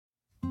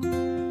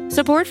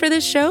Support for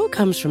this show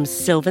comes from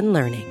Sylvan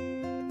Learning.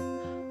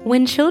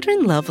 When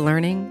children love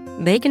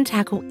learning, they can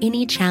tackle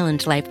any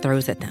challenge life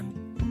throws at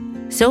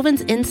them.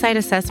 Sylvan's Insight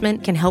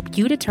Assessment can help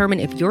you determine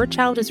if your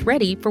child is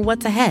ready for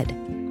what's ahead.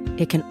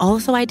 It can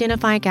also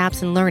identify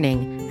gaps in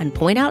learning and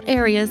point out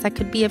areas that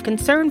could be of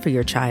concern for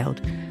your child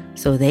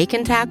so they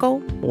can tackle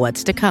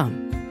what's to come.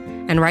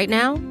 And right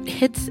now,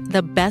 it's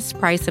the best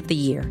price of the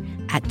year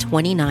at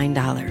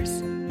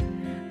 $29.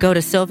 Go to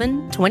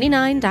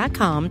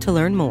sylvan29.com to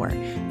learn more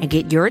and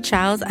get your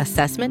child's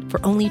assessment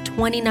for only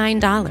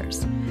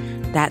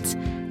 $29. That's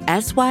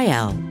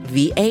SYLVAN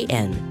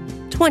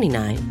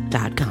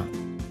 29.com.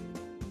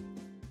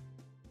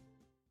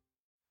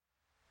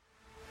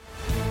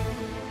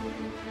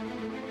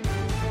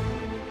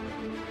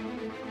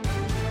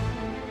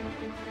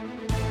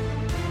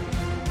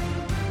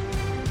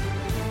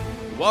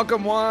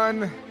 Welcome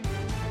one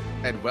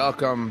and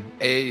welcome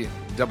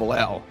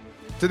A-double-L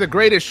to the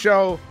greatest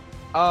show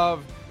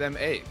of them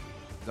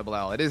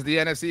A-double-L. It is the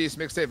NFC East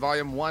Mixtape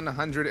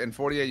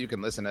Vol.148. You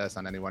can listen to us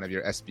on any one of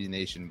your SB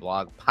Nation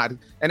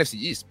NFC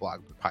East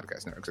blog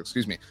podcast networks,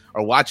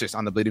 or watch us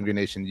on the Bleeding Green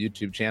Nation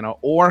YouTube channel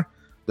or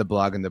the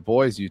Blog and the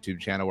Boys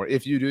YouTube channel, where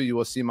if you do, you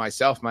will see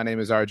myself. My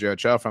name is RJ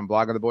Ochoa from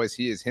Blog and the Boys.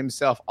 He is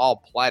himself all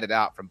platted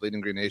out from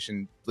Bleeding Green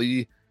Nation.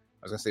 BLG.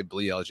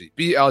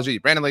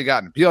 Brandon Lee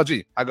Gotten.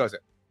 BLG. How goes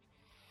it?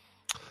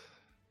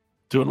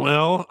 Doing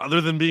well, other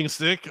than being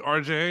sick,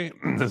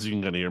 RJ, as you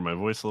can kind of hear my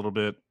voice a little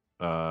bit.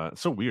 It's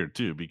so weird,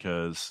 too,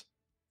 because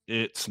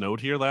it snowed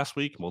here last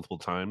week multiple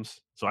times.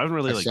 So I haven't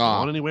really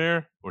gone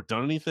anywhere or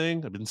done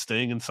anything. I've been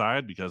staying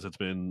inside because it's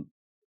been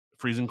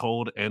freezing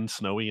cold and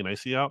snowy and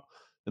icy out.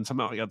 And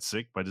somehow I got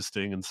sick by just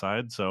staying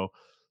inside. So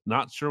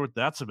not sure what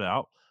that's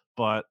about,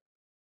 but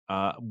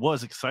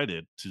was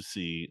excited to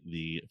see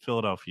the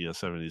Philadelphia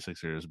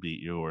 76ers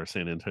beat your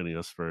San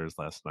Antonio Spurs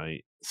last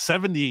night.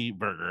 70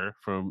 burger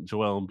from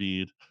Joel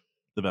Embiid,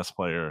 the best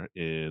player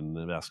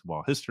in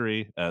basketball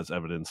history, as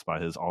evidenced by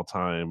his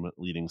all-time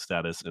leading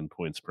status in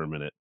points per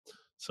minute.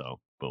 So,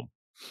 boom.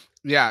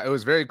 Yeah, it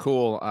was very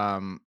cool.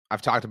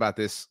 I've talked about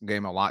this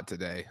game a lot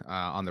today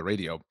on the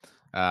radio,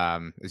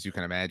 as you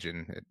can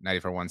imagine, at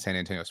 94.1 San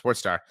Antonio Sports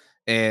Star.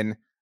 And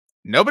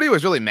nobody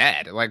was really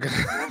mad. Like,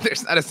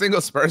 there's not a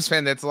single Spurs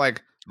fan that's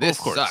like, this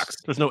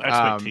sucks. There's no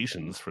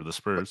expectations for the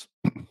Spurs.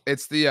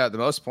 It's the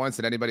most points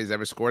that anybody's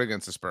ever scored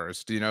against the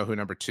Spurs. Do you know who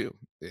number 2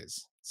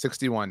 is?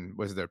 61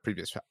 was their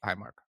previous high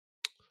mark.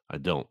 I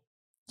don't.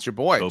 It's your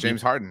boy, Kobe?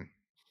 James Harden.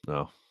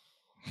 No.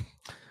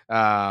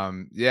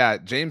 Yeah,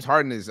 James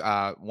Harden is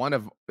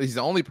he's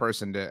the only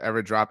person to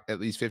ever drop at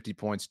least 50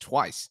 points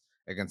twice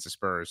against the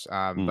Spurs.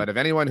 But of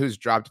anyone who's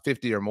dropped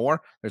 50 or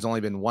more, there's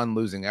only been one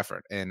losing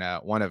effort, and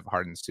one of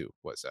Harden's 2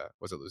 was a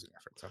losing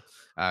effort. So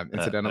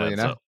incidentally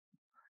enough.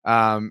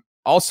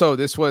 Also,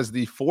 this was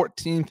the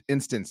 14th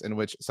instance in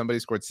which somebody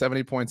scored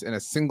 70 points in a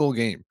single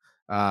game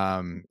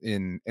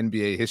in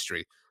NBA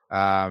history.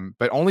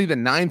 But only the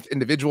 9th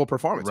individual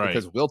performance, right?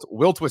 Because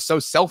Wilt was so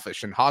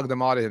selfish and hogged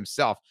them all to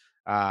himself.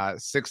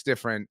 6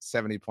 different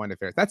 70-point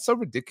affairs. That's so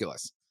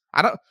ridiculous.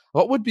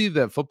 What would be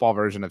the football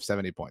version of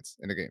 70 points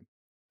in a game?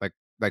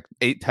 Like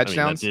 8 touchdowns.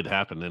 I mean, that did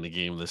happen in a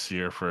game this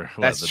year for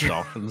the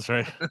Dolphins,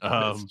 right?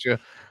 That's true.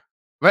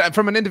 But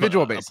from an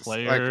individual basis,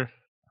 player,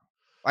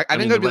 I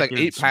think it would be like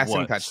 8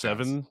 passing touchdowns.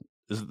 7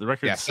 is the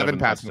record. Yeah, 7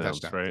 passing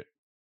touchdowns, right?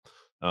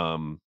 I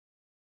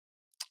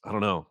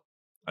don't know.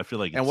 I feel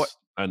like I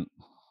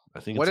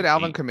think. What did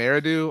Alvin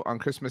Kamara do on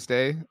Christmas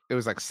Day? It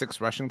was like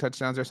 6 rushing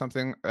touchdowns or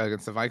something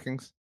against the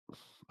Vikings.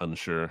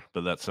 Unsure,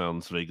 but that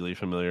sounds vaguely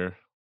familiar.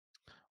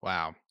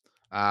 Wow.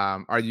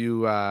 Are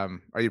you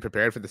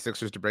prepared for the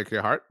Sixers to break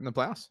your heart in the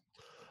playoffs?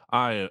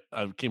 I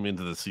came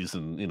into the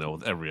season,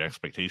 with every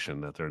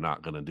expectation that they're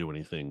not going to do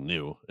anything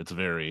new.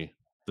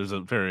 There's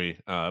a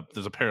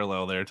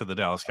parallel there to the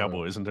Dallas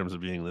Cowboys in terms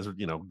of being this,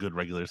 good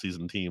regular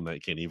season team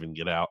that can't even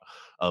get out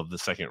of the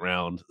second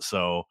round.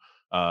 So,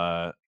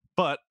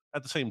 but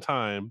at the same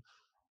time,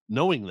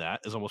 knowing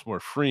that is almost more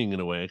freeing in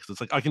a way, because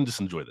it's like I can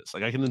just enjoy this.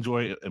 Like I can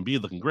enjoy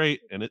Embiid looking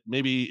great, and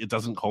maybe it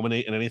doesn't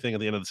culminate in anything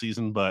at the end of the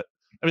season, but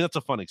I mean that's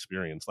a fun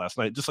experience last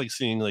night. Just like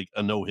seeing like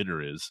a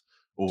no-hitter is,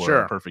 or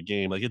a perfect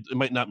game. Like it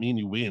might not mean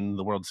you win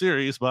the World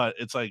Series, but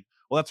it's like,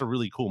 well, that's a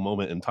really cool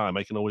moment in time.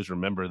 I can always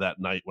remember that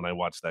night when I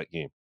watched that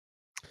game.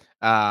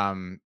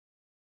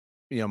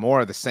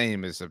 More of the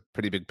same is a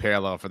pretty big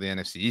parallel for the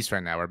NFC East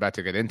right now. We're about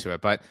to get into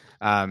it, but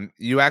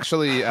you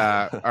actually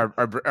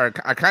are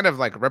kind of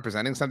like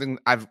representing something.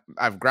 I've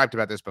griped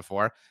about this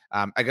before.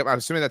 I'm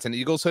assuming that's an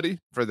Eagles hoodie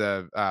for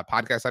the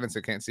podcast audience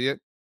that can't see it.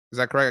 Is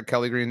that correct? A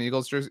Kelly Green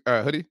Eagles jersey,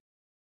 hoodie?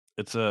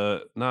 It's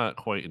not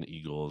quite an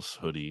Eagles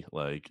hoodie.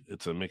 Like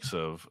it's a mix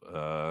of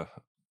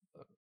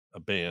a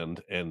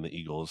band and the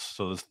Eagles.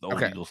 So there's the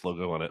old Eagles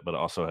logo on it, but it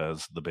also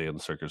has the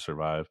band Circa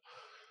Survive.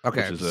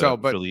 Okay, which is a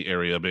Philly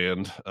area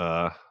band,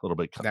 a little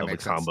bit of a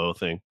combo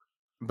thing.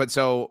 But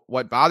so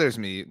what bothers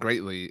me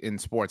greatly in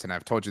sports, and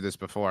I've told you this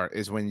before,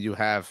 is when you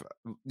have,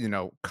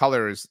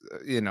 colors,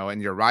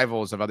 and your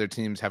rivals of other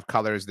teams have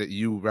colors that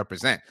you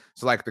represent.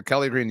 So like the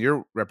Kelly green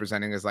you're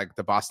representing is like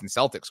the Boston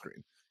Celtics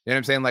green. You know what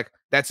I'm saying? Like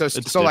that's so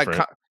different.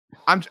 like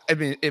I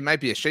mean, it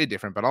might be a shade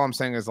different, but all I'm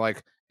saying is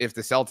like if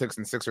the Celtics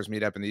and Sixers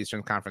meet up in the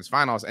Eastern Conference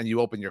Finals and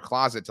you open your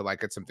closet to like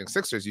get something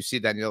Sixers, you see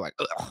that and you're like,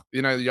 ugh,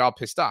 you know, you're all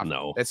pissed off.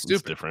 No, That's stupid.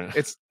 It's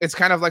different. It's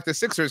kind of like the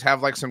Sixers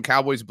have like some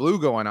Cowboys blue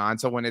going on.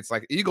 So when it's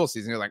like Eagles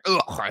season, you're like,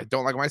 ugh, I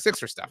don't like my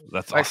Sixers stuff.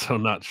 That's like, also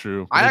not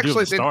true. I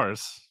actually think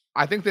Stars.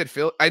 I think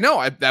that I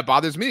know that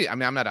bothers me. I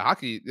mean, I'm not a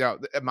hockey.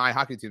 My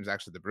hockey team is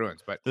actually the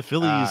Bruins, but the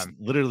Phillies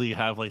literally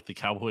have like the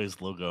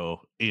Cowboys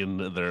logo in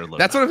their logo.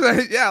 That's what I'm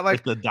saying. Yeah,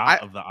 like the dot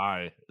of the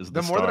eye is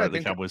the star,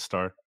 the Cowboys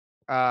star.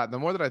 The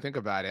more that I think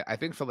about it, I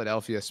think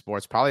Philadelphia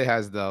sports probably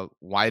has the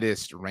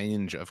widest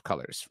range of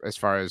colors as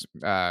far as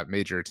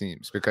major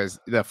teams, because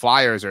the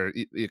Flyers are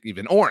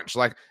even orange.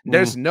 Like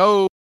there's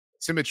no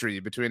symmetry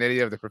between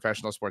any of the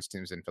professional sports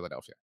teams in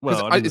Philadelphia.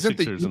 Well, I mean, isn't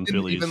the Sixers and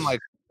Phillies even like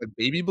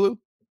baby blue?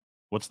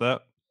 What's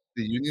that?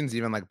 The Union's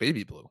even like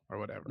baby blue or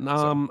whatever.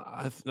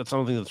 That's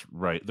something that's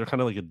right. They're kind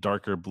of like a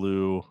darker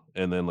blue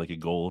and then like a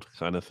gold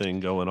kind of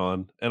thing going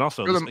on. And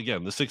also,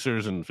 again, the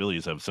Sixers and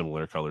Phillies have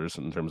similar colors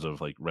in terms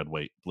of like red,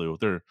 white, blue.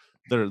 They're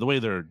the way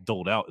they're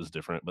doled out is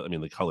different, but I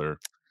mean the color,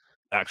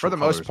 for the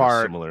most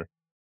part, similar.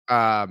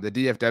 The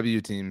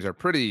DFW teams are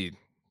pretty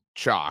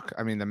chalk.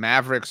 I mean, the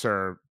Mavericks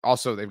are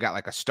also, they've got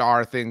like a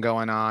star thing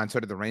going on. So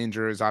do the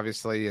Rangers,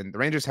 obviously. And the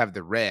Rangers have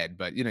the red,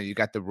 but you know, you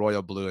got the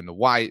royal blue and the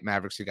white.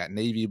 Mavericks, you got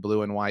navy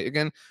blue and white.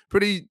 Again,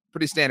 pretty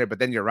standard. But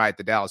then you're right,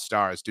 the Dallas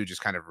Stars do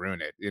just kind of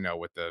ruin it, you know,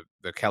 with the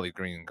Kelly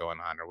green going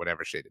on or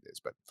whatever shade it is.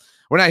 But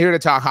we're not here to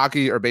talk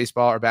hockey or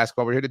baseball or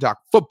basketball. We're here to talk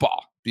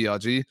football,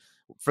 BLG.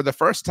 For the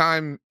first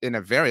time in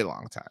a very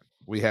long time,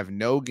 we have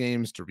no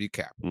games to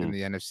recap in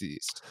the NFC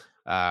East.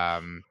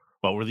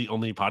 Well, we're the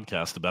only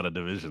podcast about a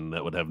division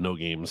that would have no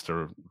games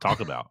to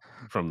talk about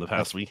from the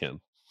past weekend.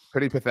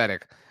 Pretty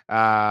pathetic.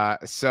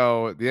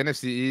 So the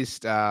NFC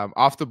East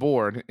off the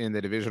board in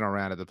the divisional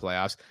round of the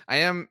playoffs. I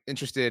am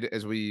interested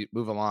as we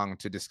move along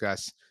to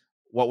discuss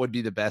what would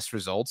be the best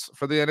results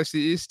for the NFC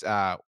East.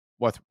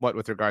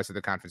 With regards to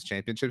the conference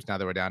championships, now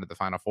that we're down to the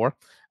final four.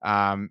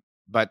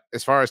 But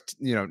as far as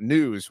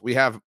news, we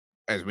have,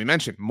 as we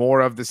mentioned,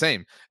 more of the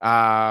same.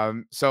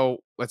 So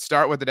let's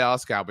start with the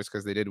Dallas Cowboys,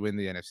 because they did win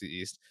the NFC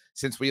East.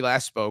 Since we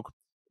last spoke,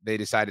 they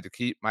decided to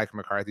keep Mike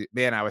McCarthy.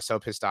 Man, I was so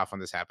pissed off when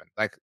this happened.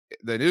 Like,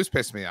 the news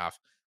pissed me off,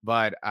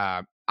 but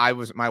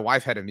my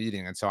wife had a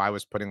meeting, and so I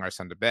was putting our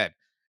son to bed.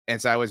 And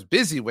so I was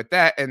busy with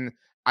that. And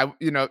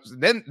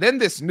then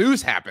this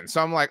news happened. So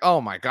I'm like,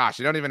 oh my gosh,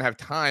 I don't even have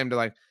time to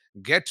like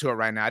get to it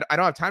right now. I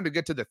don't have time to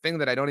get to the thing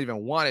that I don't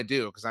even want to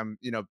do because I'm,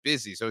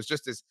 busy. So it's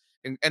just this.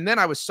 And then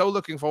I was so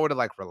looking forward to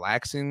like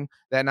relaxing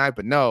that night,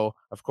 but no,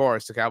 of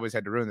course, the Cowboys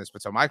had to ruin this.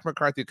 But so Mike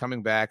McCarthy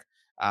coming back,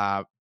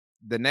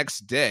 the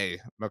next day,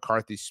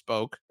 McCarthy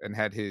spoke and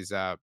had his,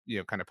 kind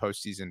of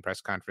postseason press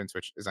conference,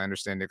 which, as I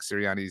understand, Nick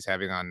Sirianni is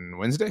having on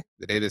Wednesday,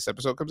 the day this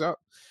episode comes out.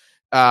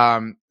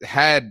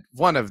 Had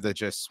one of the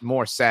just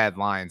more sad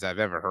lines I've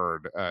ever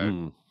heard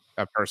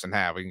a person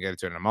have. We can get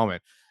into it in a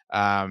moment.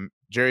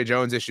 Jerry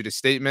Jones issued a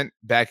statement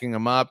backing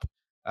him up.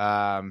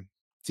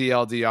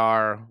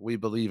 TLDR, we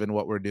believe in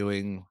what we're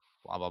doing,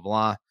 blah, blah,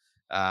 blah.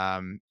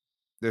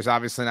 There's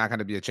obviously not going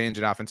to be a change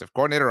in offensive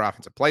coordinator or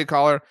offensive play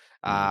caller.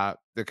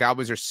 The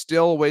Cowboys are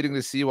still waiting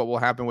to see what will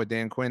happen with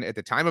Dan Quinn. At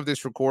the time of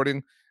this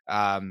recording,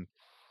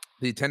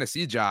 the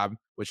Tennessee job,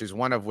 which is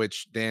one of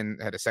which Dan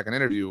had a second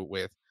interview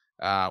with,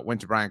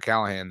 went to Brian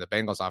Callahan, the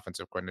Bengals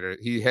offensive coordinator.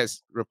 He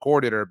has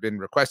recorded or been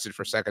requested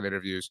for second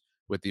interviews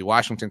with the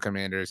Washington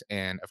Commanders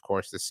and, of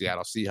course, the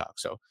Seattle Seahawks.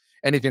 So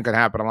anything could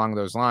happen along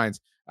those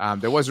lines.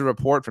 There was a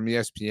report from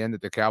ESPN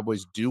that the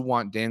Cowboys do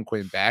want Dan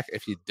Quinn back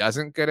if he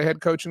doesn't get a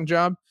head coaching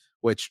job,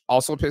 which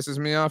also pisses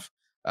me off.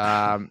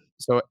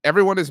 So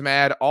everyone is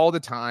mad all the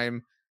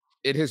time.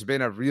 It has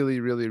been a really,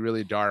 really,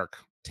 really dark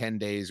 10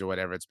 days or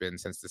whatever it's been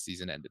since the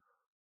season ended.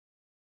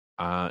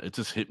 It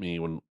just hit me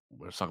when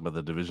we were talking about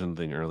the division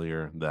thing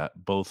earlier that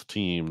both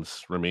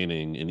teams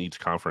remaining in each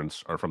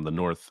conference are from the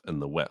North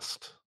and the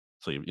West.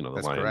 So, the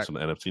That's Lions correct. from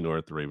the NFC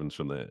North, the Ravens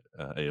from the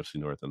AFC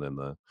North, and then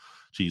the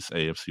Chiefs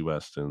AFC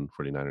West and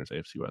 49ers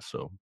AFC West.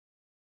 So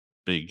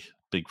big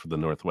for the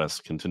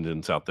Northwest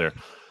contingents out there.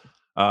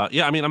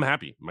 Yeah, I mean, I'm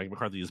happy. Mike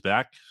McCarthy is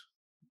back.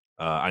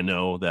 I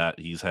know that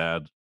he's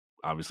had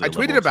obviously. I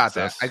tweeted about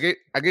that.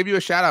 I gave you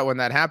a shout out when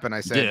that happened.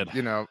 I said,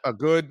 a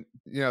good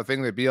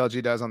thing that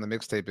BLG does on the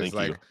mixtape is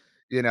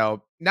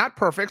not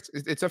perfect.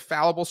 It's a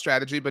fallible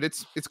strategy, but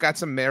it's got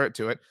some merit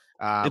to it.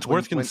 It's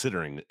worth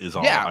considering. Is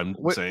all I'm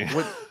saying.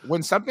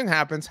 When something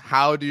happens,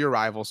 how do your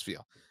rivals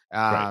feel?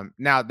 Right.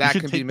 Now that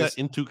can take that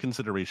into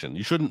consideration.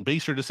 You shouldn't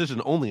base your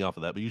decision only off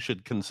of that, but you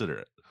should consider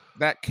it.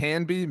 That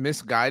can be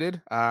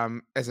misguided.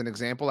 As an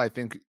example, I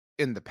think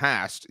in the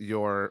past,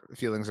 your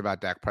feelings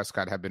about Dak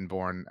Prescott have been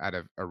born out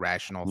of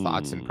irrational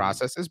thoughts and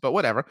processes, but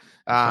whatever.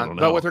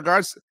 But with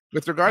regards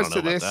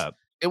to this,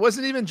 it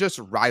wasn't even just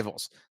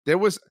rivals. There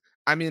was,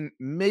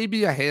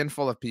 maybe a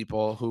handful of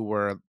people who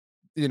were,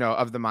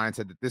 of the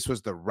mindset that this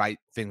was the right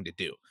thing to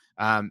do.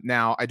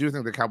 Now, I do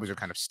think the Cowboys are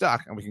kind of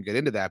stuck, and we can get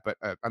into that, but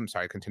I'm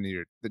sorry,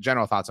 continue the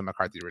general thoughts on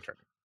McCarthy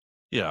returning.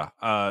 Yeah.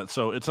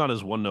 So it's not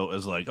as one note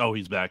as like, oh,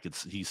 he's back.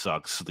 He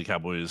sucks. The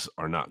Cowboys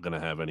are not going to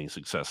have any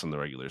success in the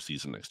regular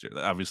season next year.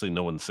 Obviously,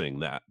 no one's saying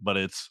that, but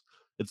it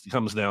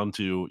comes down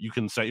to you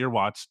can set your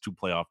watch to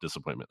playoff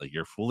disappointment. Like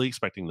you're fully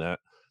expecting that.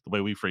 The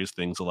way we phrase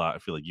things a lot, I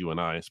feel like you and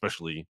I,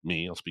 especially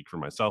me, I'll speak for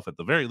myself at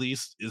the very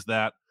least, is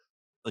that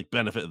like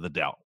benefit of the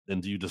doubt.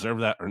 And do you deserve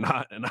that or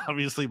not? And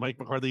obviously, Mike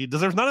McCarthy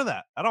deserves none of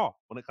that at all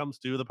when it comes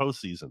to the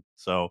postseason.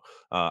 So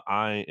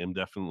I am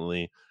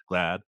definitely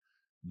glad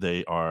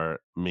they are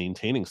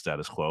maintaining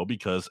status quo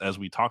because, as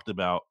we talked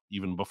about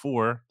even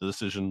before the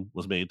decision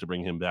was made to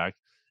bring him back,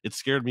 it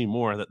scared me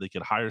more that they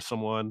could hire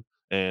someone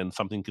and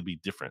something could be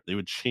different. They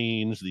would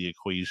change the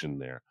equation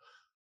there.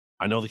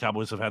 I know the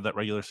Cowboys have had that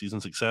regular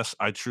season success.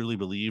 I truly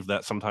believe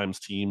that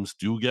sometimes teams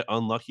do get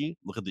unlucky.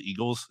 Look at the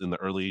Eagles in the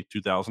early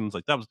 2000s.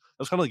 Like that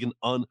was kind of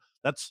like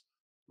that's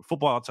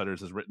Football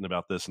Outsiders has written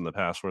about this in the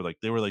past where like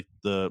they were like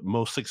the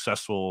most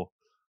successful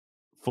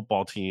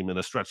football team in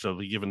a stretch of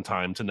a given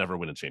time to never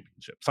win a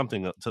championship.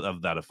 Something of that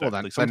Well, effect.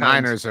 Like the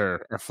sometimes Niners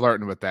are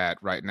flirting with that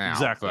right now,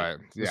 exactly. but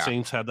The yeah,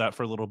 Saints had that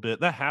for a little bit.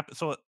 That happened.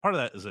 So part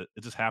of that is it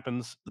just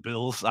happens. The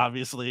Bills,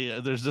 obviously,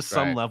 there's just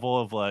some right. level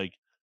of like,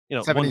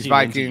 one 70s team wins a year.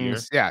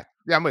 Vikings. Yeah,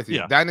 I'm with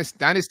you. Yeah.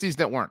 Dynasties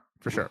that weren't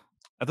for sure.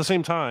 At the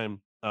same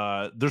time,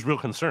 there's real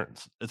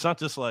concerns. It's not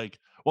just like,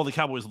 well, the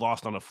Cowboys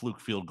lost on a fluke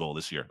field goal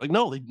this year. Like,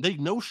 no, they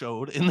no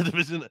showed in the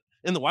division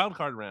in the wild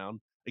card round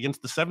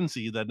against the 7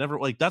 seed that never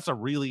like that's a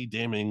really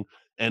damning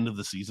end of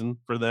the season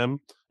for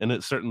them. And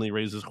it certainly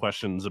raises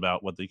questions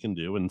about what they can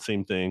do. And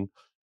same thing,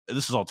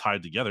 this is all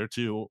tied together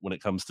too when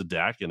it comes to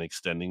Dak and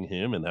extending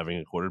him and having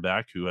a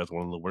quarterback who has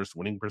one of the worst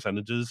winning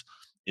percentages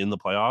in the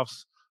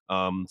playoffs.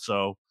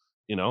 So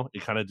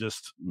it kind of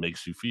just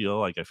makes you feel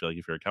like I feel like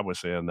if you're a Cowboys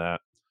fan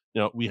that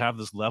we have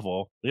this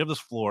level, we have this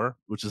floor,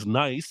 which is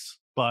nice,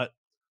 but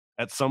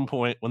at some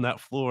point when that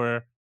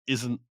floor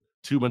isn't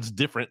too much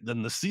different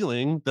than the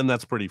ceiling, then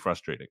that's pretty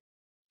frustrating.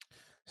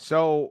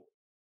 So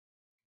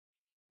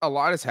a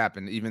lot has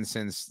happened even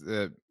since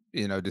the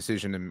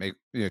decision to make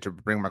to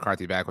bring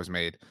McCarthy back was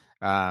made.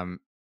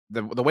 Um,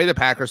 the way the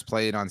Packers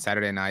played on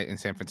Saturday night in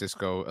San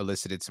Francisco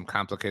elicited some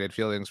complicated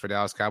feelings for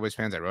Dallas Cowboys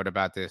fans. I wrote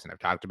about this and I've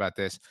talked about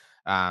this,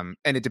 and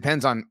it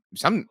depends on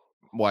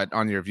somewhat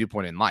on your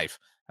viewpoint in life.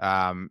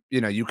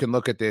 You can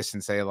look at this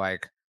and say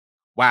like,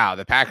 wow,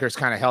 the Packers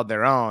kind of held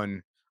their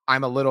own.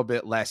 I'm a little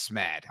bit less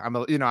mad. I'm a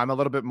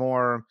little bit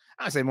more,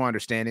 I say more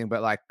understanding,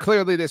 but like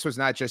clearly this was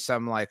not just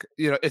some like,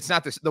 it's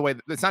not the way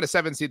it's not a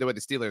 7 seed the way the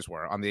Steelers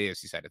were on the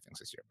AFC side of things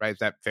this year, right? Is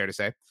that fair to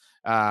say?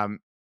 Um,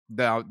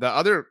 the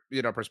other,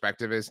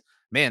 perspective is,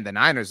 man, the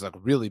Niners look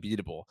really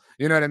beatable.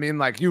 You know what I mean?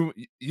 Like you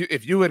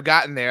if you had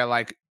gotten there,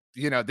 like,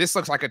 this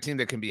looks like a team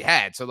that can be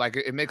had. So like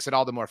it makes it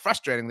all the more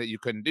frustrating that you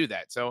couldn't do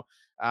that. So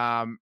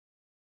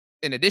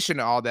in addition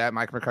to all that,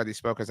 Mike McCarthy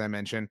spoke, as I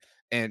mentioned,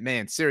 and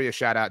man, serious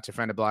shout out to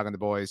friend of Blog on the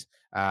Boys,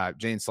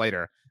 Jane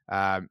Slater.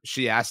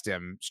 She asked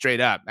him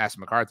straight up, asked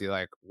McCarthy,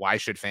 like, why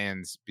should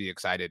fans be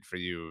excited for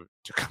you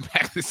to come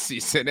back this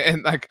season?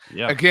 And like,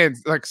 again,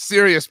 like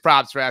serious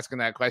props for asking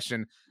that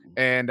question.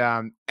 And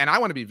I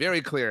want to be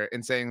very clear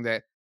in saying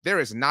that there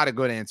is not a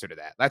good answer to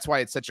that. That's why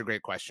it's such a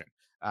great question.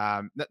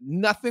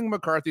 Nothing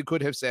McCarthy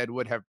could have said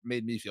would have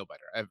made me feel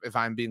better if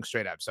I'm being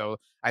straight up. So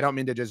I don't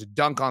mean to just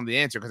dunk on the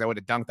answer because I would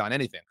have dunked on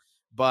anything.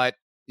 But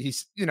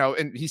he's,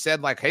 and he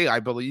said like, hey, I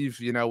believe,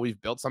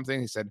 we've built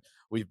something. He said,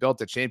 we've built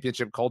a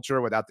championship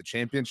culture without the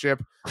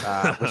championship,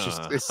 which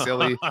is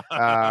silly.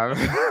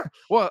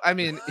 Well, I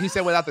mean, he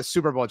said without the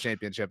Super Bowl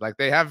championship, like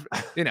they have,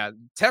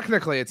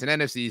 technically it's an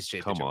NFC East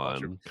championship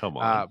culture. Come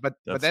on. But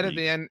then at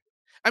the end,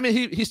 I mean,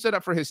 he stood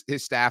up for his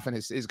staff and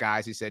his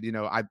guys. He said,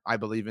 I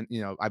believe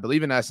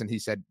in us. And he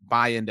said,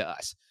 buy into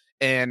us.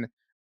 And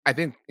I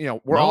think,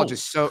 we're all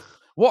just so,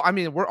 well, I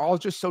mean, we're all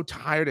just so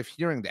tired of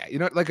hearing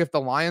that, like if the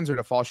Lions are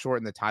to fall short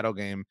in the title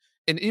game,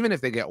 and even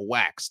if they get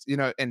waxed,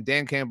 and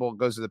Dan Campbell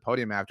goes to the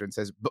podium after and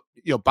says,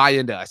 buy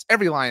into us.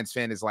 Every Lions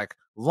fan is like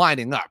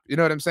lining up. You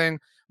know what I'm saying?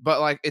 But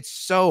like, it's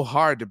so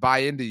hard to buy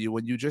into you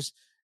when you just,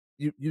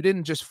 you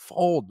didn't just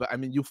fold, but I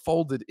mean, you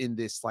folded in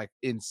this like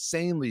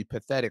insanely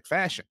pathetic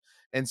fashion.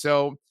 And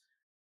so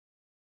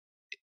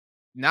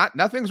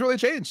nothing's really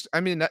changed.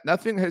 I mean,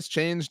 nothing has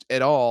changed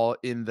at all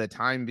in the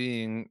time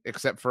being,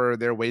 except for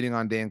they're waiting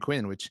on Dan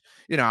Quinn, which,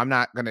 I'm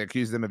not going to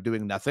accuse them of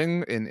doing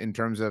nothing in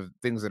terms of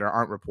things that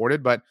aren't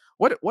reported. But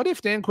what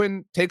if Dan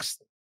Quinn takes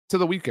to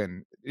the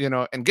weekend,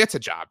 and gets a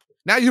job?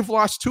 Now you've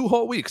lost 2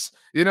 whole weeks.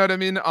 You know what I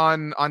mean?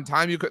 On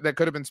time that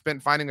could have been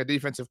spent finding a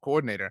defensive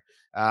coordinator.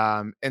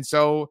 And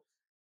so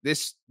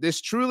this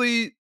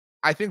truly,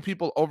 I think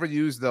people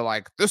overuse the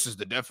like, this is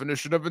the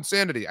definition of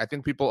insanity. I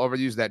think people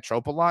overuse that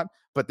trope a lot,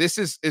 but this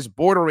is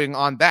bordering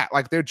on that.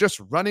 Like they're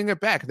just running it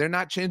back. They're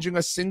not changing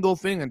a single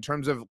thing in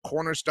terms of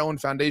cornerstone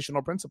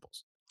foundational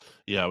principles.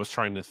 Yeah, I was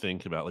trying to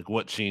think about like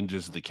what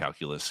changes the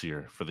calculus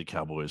here for the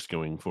Cowboys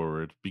going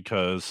forward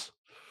because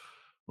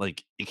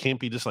like it can't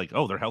be just like,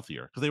 oh, they're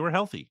healthier because they were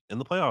healthy in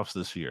the playoffs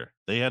this year.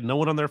 They had no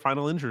one on their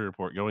final injury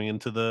report going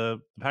into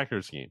the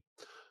Packers game.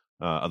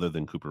 Other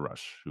than Cooper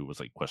Rush, who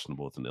was like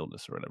questionable with an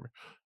illness or whatever.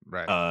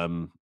 Right.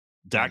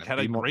 Dak had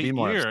a great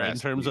year in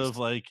terms of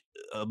like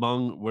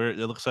among where it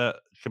looks at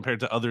compared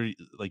to other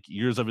like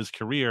years of his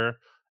career.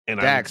 And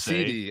Dak, I would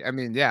say, CD. I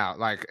mean, yeah,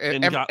 like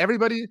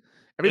everybody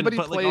but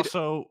like played.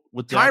 also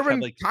with Dak had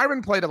like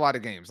Tyron played a lot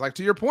of games. Like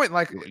to your point,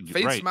 like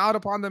fate smiled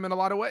upon them in a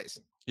lot of ways.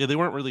 Yeah, they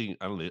weren't really.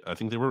 I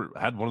think they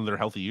had one of their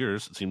healthy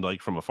years. It seemed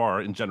like from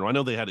afar. In general, I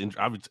know they had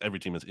every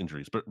team has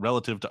injuries, but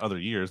relative to other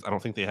years, I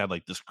don't think they had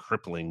like this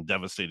crippling,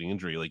 devastating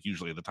injury like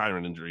usually the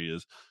Tyron injury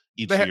is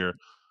each year.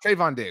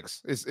 Trayvon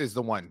Diggs is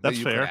the one. That's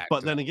fair.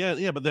 But then again,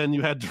 yeah, but then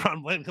you had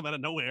Deron Bland come out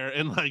of nowhere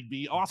and like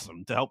be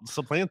awesome to help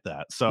supplant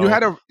that. So you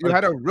had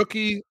a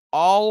rookie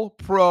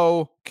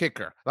all-pro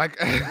kicker, like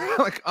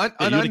like an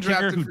undrafted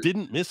kicker who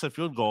didn't miss a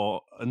field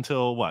goal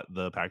until what,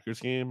 the Packers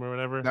game or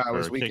whatever. No, it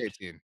was week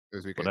 18. It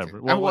was week whatever.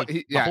 18. Well,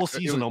 the whole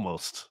season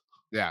almost.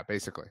 Yeah,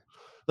 basically.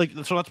 Like,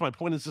 so that's my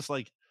point. Is just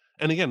like,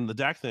 and again, the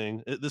Dak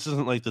thing. This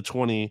isn't like the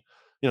 20.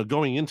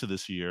 Going into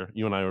this year,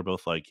 you and I were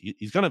both like,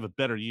 he's gonna have a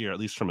better year, at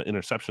least from an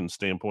interception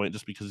standpoint,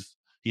 just because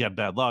he had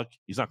bad luck.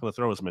 He's not going to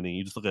throw as many.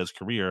 You just look at his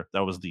career.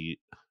 That was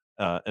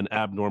an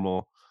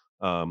abnormal.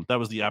 That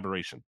was the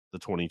aberration, the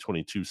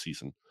 2022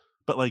 season.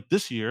 But like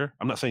this year,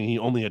 I'm not saying he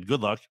only had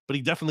good luck, but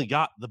he definitely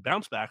got the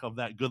bounce back of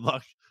that good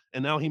luck.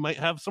 And now he might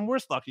have some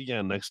worse luck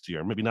again next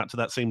year. Maybe not to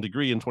that same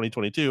degree in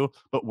 2022,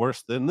 but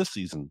worse than this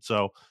season.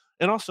 So,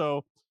 and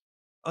also,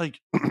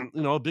 like,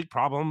 a big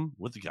problem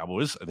with the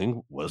Cowboys, I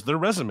think, was their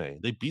resume.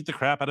 They beat the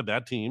crap out of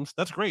bad teams.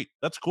 That's great.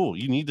 That's cool.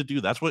 You need to do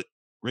that's what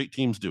great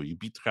teams do. You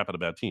beat the crap out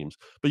of bad teams,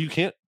 but you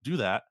can't do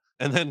that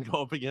and then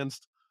go up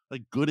against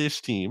like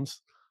goodish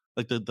teams,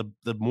 like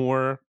the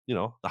more,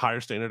 the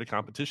higher standard of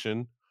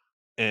competition.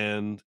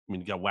 And I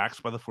mean, you got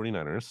waxed by the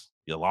 49ers.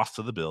 You lost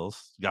to the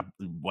Bills. You got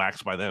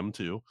waxed by them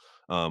too.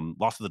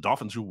 Lost to the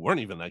Dolphins, who weren't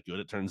even that good,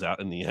 it turns out,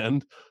 in the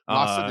end.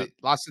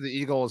 Lost to the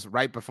Eagles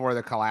right before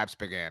the collapse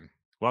began.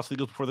 Lost the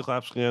Eagles before the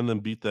collapse began, then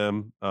beat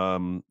them.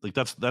 Like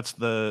that's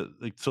the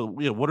like. So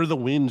yeah, what are the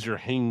wins you're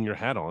hanging your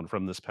hat on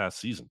from this past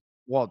season?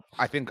 Well,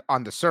 I think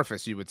on the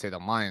surface you would say the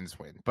Lions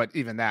win, but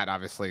even that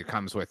obviously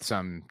comes with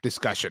some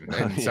discussion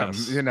and yes.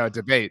 some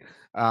debate.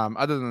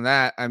 Other than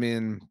that, I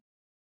mean,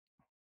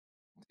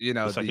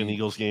 the second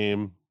Eagles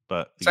game,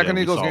 but second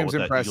Eagles game's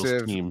impressive.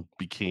 Eagles team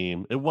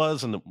became it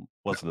wasn't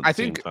at the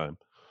same time.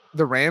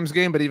 The Rams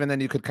game, but even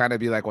then you could kind of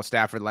be like, well,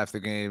 Stafford left the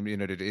game, due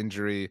to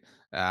injury.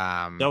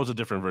 That was a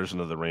different version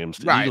of the Rams.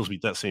 The right. Eagles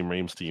beat that same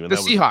Rams team, and the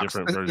that Seahawks, was a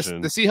different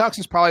version. The Seahawks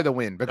is probably the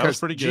win because that was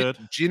pretty good.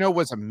 Gino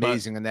was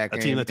amazing in that game.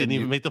 A team that didn't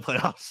even make the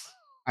playoffs.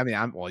 I mean,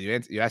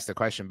 you asked the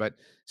question, but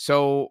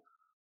so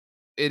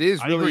it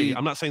is really. I agree.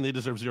 I'm not saying they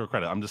deserve zero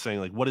credit. I'm just saying,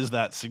 like, what is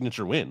that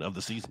signature win of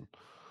the season?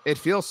 It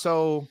feels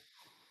so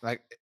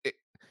like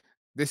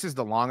this is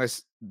the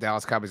longest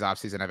Dallas Cowboys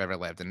offseason I've ever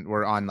lived, and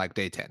we're on like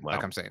day 10. Wow.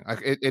 Like I'm saying,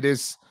 like it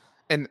is.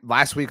 And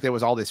last week there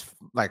was all this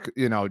like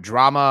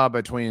drama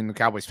between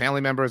Cowboys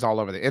family members all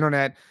over the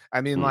internet.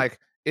 I mean, like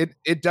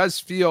it does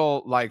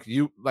feel like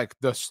like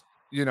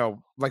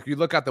you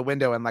look out the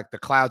window and like the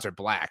clouds are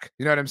black.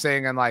 You know what I'm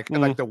saying? And like and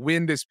like the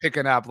wind is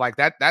picking up. Like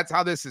that's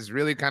how this is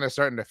really kind of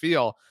starting to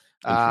feel.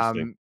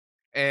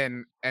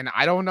 And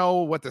I don't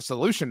know what the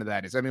solution to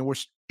that is. I mean,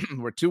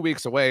 we're 2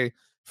 weeks away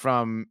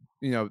from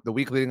the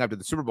week leading up to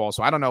the Super Bowl,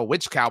 so I don't know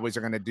which Cowboys are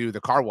going to do the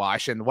car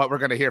wash and what we're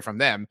going to hear from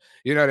them.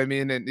 You know what I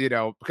mean? And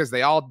because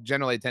they all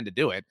generally tend to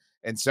do it,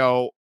 and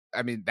so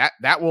I mean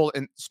that will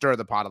stir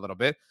the pot a little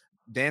bit.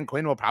 Dan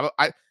Quinn will probably.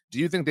 Do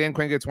you think Dan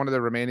Quinn gets one of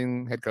the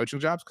remaining head coaching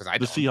jobs? Because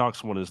the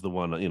Seahawks one is the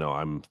one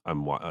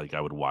I'm like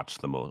I would watch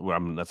the most.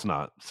 That's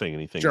not saying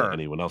anything that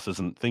anyone else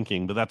isn't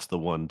thinking, but that's the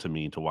one to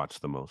me to watch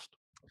the most.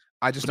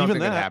 I just don't think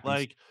that happens.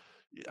 Like,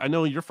 I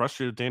know you're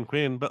frustrated with Dan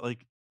Quinn, but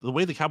like the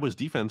way the Cowboys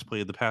defense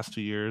played the past 2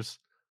 years,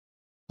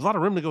 there's a lot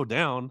of room to go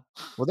down.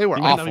 Well, they were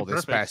awful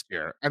this past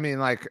year. I mean,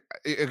 like,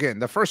 again,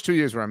 the first 2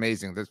 years were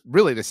amazing.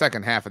 Really, the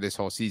second half of this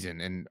whole season,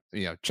 and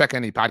check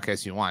any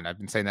podcast you want. I've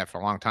been saying that for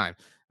a long time.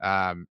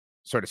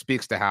 Sort of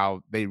speaks to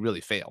how they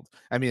really failed.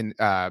 I mean,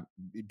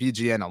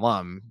 BGN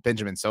alum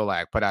Benjamin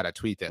Solak put out a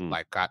tweet that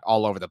like got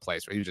all over the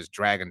place where he was just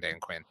dragging Dan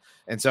Quinn,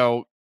 and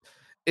so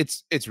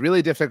it's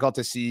really difficult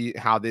to see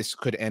how this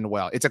could end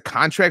well. It's a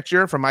contract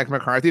year for Mike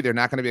McCarthy. They're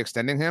not going to be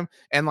extending him.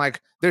 And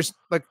like, there's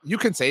like, you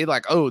can say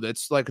like, oh,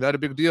 that's like not a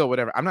big deal,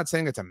 whatever. I'm not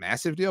saying it's a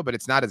massive deal, but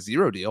it's not a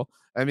zero deal.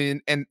 I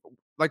mean, and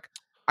like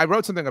I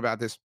wrote something about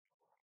this.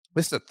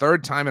 This is the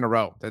third time in a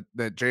row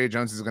that Jerry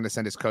Jones is going to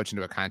send his coach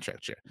into a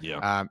contract year.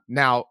 Yeah.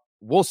 Now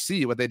we'll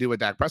see what they do with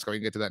Dak Prescott. We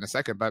can get to that in a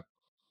second, but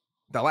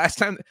the last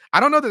time,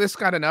 I don't know that this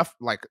got enough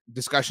like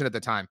discussion at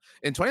the time.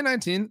 In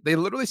 2019, they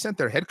literally sent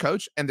their head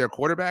coach and their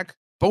quarterback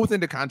both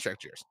into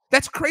contract years.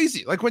 That's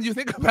crazy. Like when you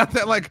think about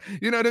that, like,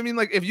 you know what I mean?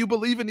 Like if you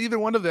believe in either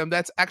one of them,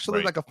 that's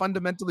actually like a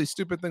fundamentally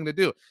stupid thing to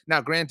do.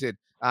 Now, granted,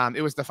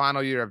 it was the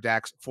final year of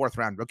Dak's 4th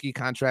round rookie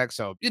contract.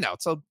 So,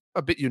 it's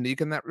a bit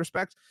unique in that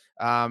respect.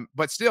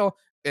 But still,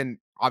 and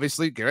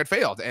obviously Garrett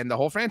failed and the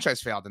whole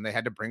franchise failed and they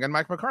had to bring in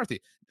Mike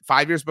McCarthy.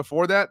 5 years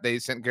before that, they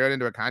sent Garrett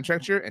into a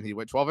contract year and he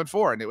went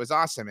 12-4 and it was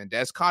awesome. And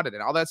Des caught it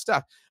and all that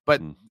stuff.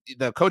 But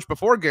the coach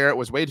before Garrett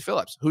was Wade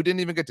Phillips, who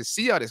didn't even get to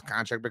see out his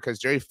contract because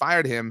Jerry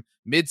fired him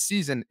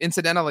mid-season,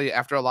 incidentally,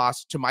 after a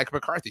loss to Mike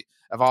McCarthy,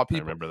 of all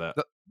people. I remember that.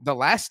 The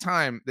last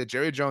time that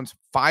Jerry Jones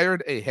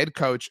fired a head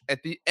coach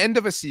at the end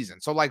of a season,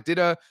 so like did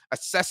a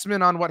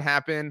assessment on what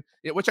happened,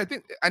 which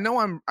I know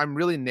I'm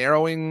really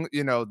narrowing,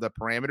 the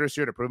parameters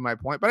here to prove my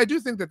point, but I do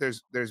think that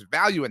there's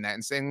value in that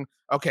and saying,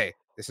 okay,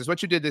 this is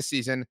what you did this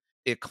season.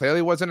 It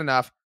clearly wasn't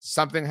enough.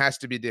 Something has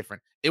to be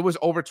different. It was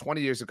over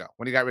 20 years ago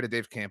when he got rid of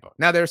Dave Campo.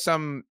 Now there's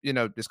some,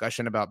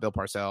 discussion about Bill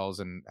Parcells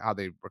and how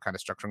they were kind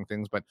of structuring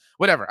things, but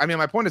whatever. I mean,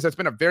 my point is that's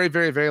been a very,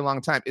 very, very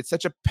long time. It's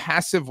such a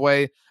passive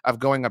way of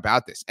going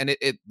about this. And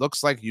it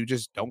looks like you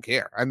just don't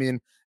care. I mean,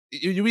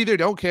 you either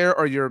don't care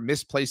or you're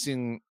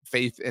misplacing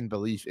faith and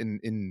belief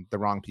in the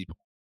wrong people.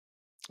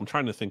 I'm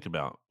trying to think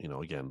about,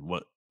 again,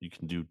 what you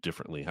can do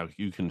differently, how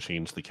you can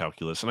change the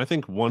calculus. And I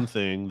think one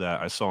thing that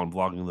I saw in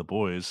Vlogging the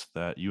Boys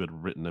that you had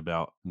written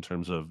about in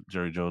terms of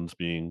Jerry Jones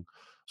being,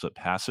 was it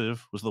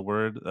passive was the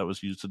word that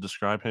was used to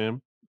describe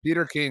him?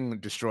 Peter King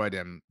destroyed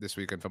him this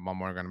week in Football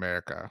Morgan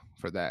America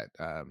for that.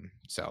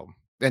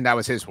 And that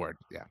was his word.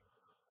 Yeah.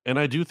 And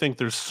I do think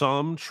there's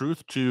some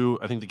truth to,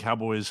 I think the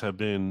Cowboys have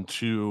been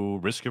too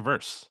risk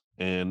averse.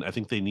 And I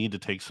think they need to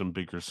take some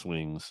bigger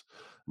swings.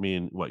 I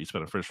mean, you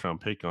spent a first round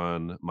pick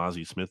on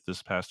Mozzie Smith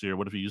this past year.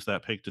 What if you use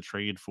that pick to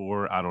trade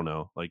for, I don't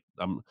know, like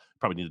I'm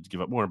probably needed to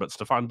give up more, but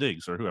Stephon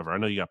Diggs or whoever. I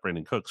know you got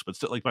Brandon Cooks, but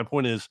still, like my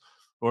point is,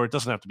 or it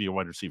doesn't have to be a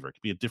wide receiver. It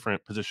could be a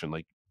different position.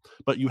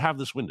 But you have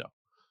this window.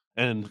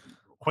 And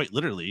quite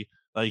literally,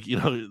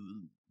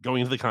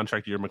 going into the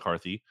contract year,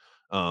 McCarthy,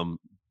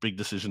 big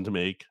decision to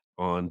make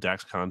on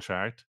Dak's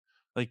contract.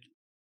 Like,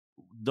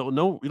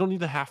 no, you don't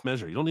need to half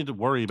measure. You don't need to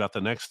worry about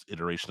the next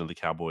iteration of the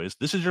Cowboys.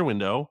 This is your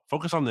window.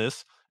 Focus on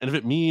this. And if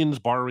it means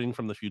borrowing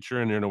from the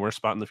future and you're in a worse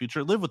spot in the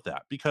future, live with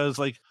that. Because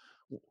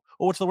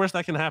what's the worst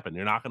that can happen?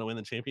 You're not going to win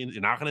the champion.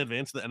 You're not going to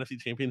advance to the NFC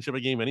Championship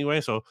game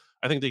anyway. So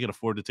I think they can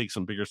afford to take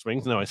some bigger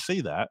swings. Now I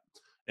say that,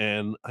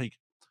 and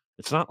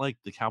it's not like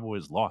the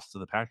Cowboys lost to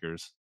the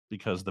Packers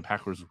because the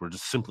Packers were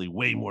just simply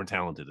way more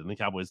talented and the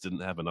Cowboys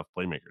didn't have enough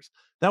playmakers.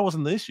 That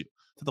wasn't the issue.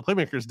 The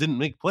playmakers didn't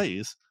make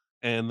plays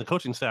and the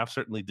coaching staff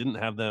certainly didn't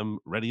have them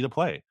ready to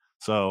play.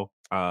 So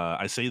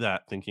I say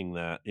that thinking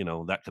that,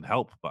 that could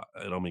help, but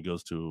it only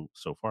goes to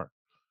so far.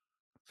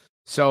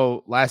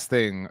 So last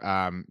thing,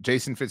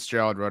 Jason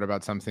Fitzgerald wrote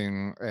about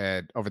something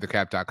at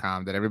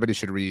overthecap.com that everybody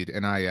should read.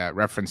 And I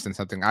referenced in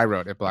something I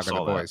wrote at Blog of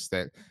the Boys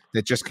that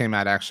just came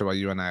out actually while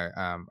you and I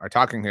are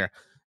talking here.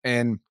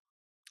 And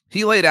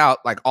he laid out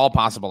like all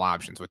possible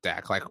options with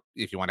Dak. Like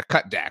if you want to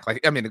cut Dak,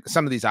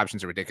 some of these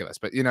options are ridiculous,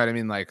 but you know what I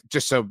mean? Like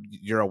just so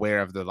you're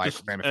aware of the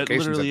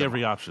ramifications. Literally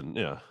every option.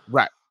 Yeah.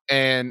 Right.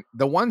 And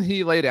the one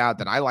he laid out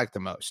that I like the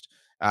most,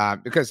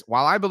 because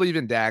while I believe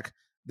in Dak,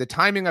 the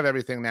timing of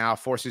everything now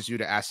forces you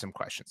to ask some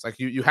questions. Like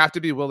you have to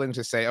be willing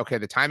to say, okay,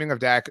 the timing of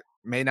Dak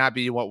may not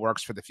be what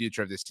works for the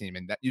future of this team.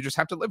 And that you just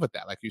have to live with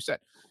that, like you said.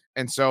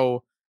 And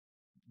so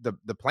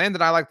the plan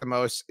that I like the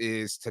most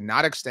is to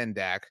not extend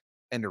Dak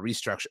and to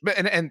restructure. But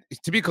and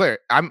to be clear,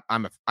 I'm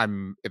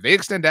if they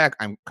extend Dak,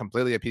 I'm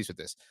completely at peace with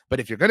this. But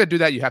if you're going to do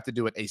that, you have to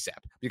do it ASAP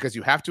because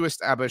you have to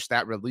establish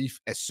that relief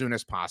as soon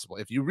as possible.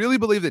 If you really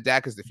believe that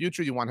Dak is the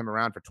future, you want him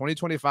around for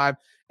 2025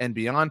 and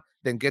beyond,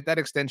 then get that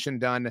extension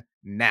done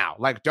now.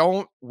 Like,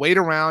 don't wait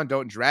around,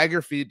 don't drag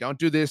your feet, don't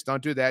do this,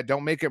 don't do that,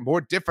 don't make it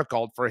more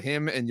difficult for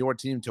him and your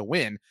team to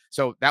win.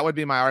 So that would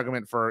be my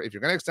argument for if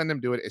you're going to extend him,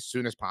 do it as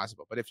soon as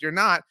possible. But if you're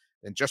not,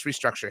 then just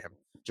restructure him.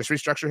 Just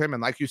restructure him.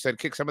 And like you said,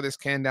 kick some of this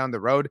can down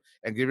the road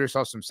and give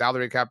yourself some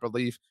salary cap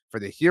relief for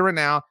the here and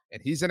now. And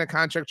he's in a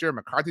contract year.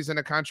 McCarthy's in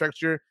a contract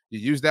year. You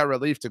use that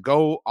relief to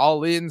go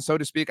all in, so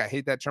to speak. I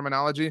hate that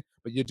terminology,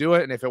 but you do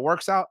it. And if it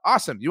works out,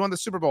 awesome. You won the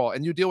Super Bowl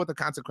and you deal with the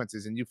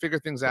consequences and you figure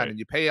things out and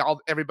you pay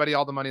everybody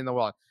all the money in the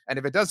world. And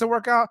if it doesn't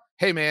work out,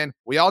 hey man,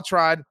 we all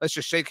tried. Let's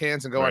just shake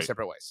hands and go our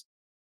separate ways.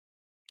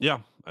 Yeah,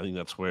 I think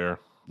that's where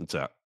it's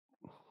at.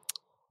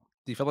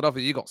 The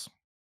Philadelphia Eagles,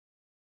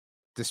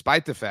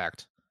 despite the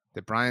fact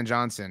that Brian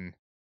Johnson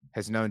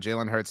has known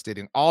Jalen Hurts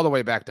dating all the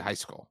way back to high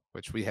school,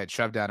 which we had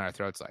shoved down our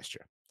throats last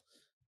year,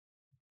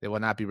 they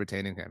will not be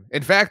retaining him.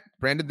 In fact,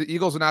 Brandon, the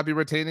Eagles will not be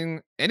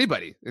retaining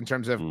anybody in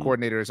terms of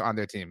coordinators on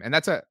their team. And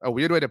that's a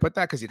weird way to put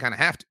that because you kind of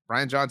have to.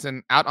 Brian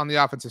Johnson out on the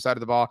offensive side of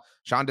the ball,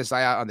 Sean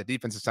Desai out on the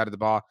defensive side of the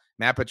ball,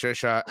 Matt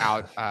Patricia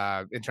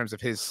out in terms of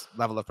his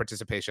level of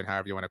participation,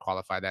 however you want to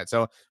qualify that.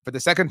 So for the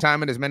second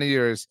time in as many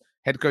years,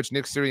 head coach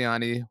Nick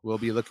Sirianni will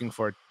be looking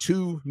for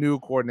 2 new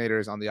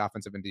coordinators on the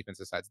offensive and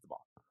defensive sides of the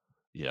ball.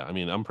 Yeah, I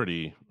mean, I'm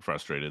pretty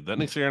frustrated that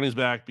Nick Sirianni's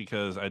back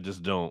because I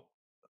just don't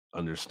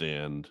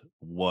understand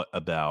what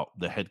about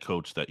the head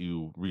coach that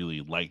you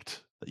really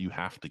liked that you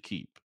have to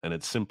keep. And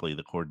it's simply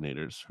the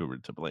coordinators who were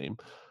to blame.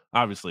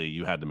 Obviously,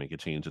 you had to make a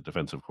change at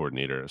defensive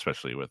coordinator,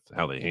 especially with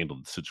how they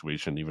handled the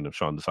situation. Even if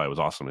Sean Desai was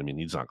awesome, I mean,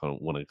 he's not going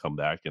to want to come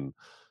back, and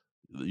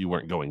you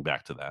weren't going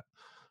back to that.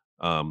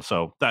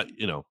 So that,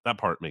 that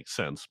part makes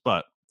sense.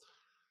 But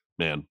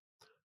man,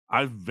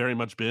 I've very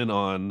much been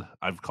on,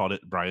 I've called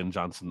it Brian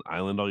Johnson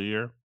Island all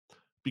year,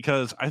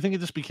 because I think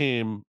it just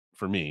became,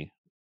 for me,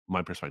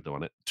 my perspective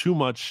on it, too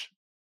much.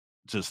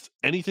 Just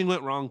anything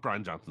went wrong,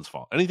 Brian Johnson's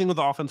fault. Anything with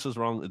the offense is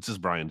wrong, it's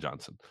just Brian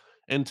Johnson.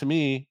 And to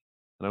me,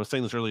 and I was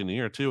saying this early in the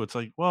year too, it's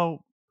like,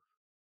 well,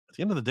 at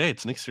the end of the day,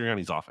 it's Nick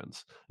Sirianni's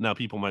offense. Now,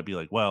 people might be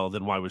like, well,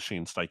 then why was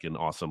Shane Steichen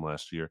awesome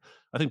last year?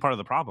 I think part of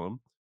the problem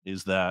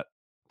is that,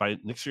 by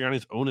Nick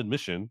Sirianni's own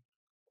admission,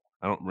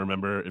 I don't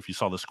remember if you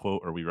saw this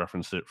quote or we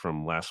referenced it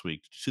from last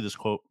week. Did you see this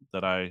quote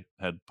that I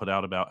had put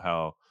out about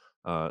how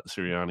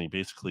Sirianni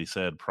basically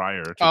said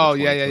prior to the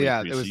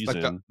yeah. 2023 It was like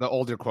season? the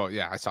older quote.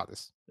 Yeah, I saw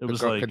this. It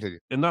was Go, like, continue.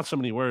 in not so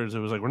many words, it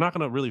was like, we're not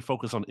going to really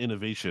focus on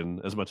innovation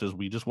as much as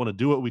we just want to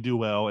do what we do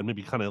well and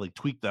maybe kind of like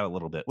tweak that a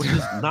little bit, which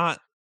is not,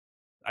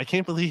 I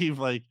can't believe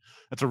like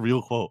that's a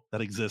real quote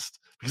that exists,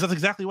 because that's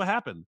exactly what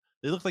happened.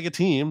 They looked like a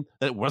team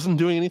that wasn't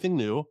doing anything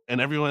new, and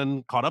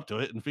everyone caught up to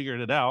it and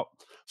figured it out.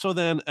 So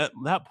then at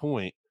that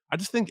point, I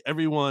just think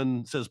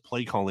everyone says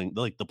play calling,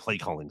 like the play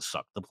calling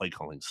sucked. The play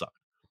calling sucked.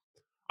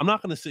 I'm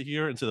not going to sit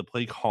here and say the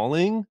play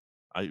calling,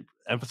 I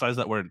emphasize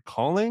that word,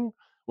 calling,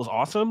 was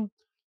awesome.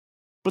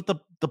 But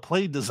the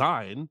play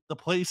design, the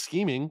play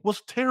scheming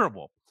was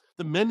terrible.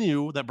 The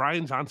menu that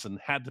Brian Johnson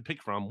had to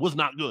pick from was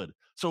not good.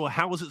 So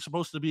how is it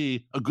supposed to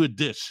be a good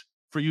dish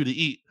for you to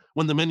eat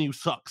when the menu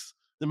sucks?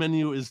 The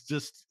menu is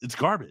just, it's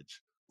garbage.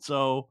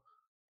 So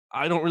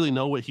I don't really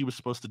know what he was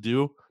supposed to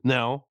do.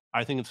 Now,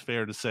 I think it's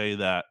fair to say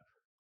that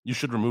you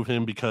should remove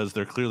him because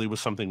there clearly was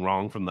something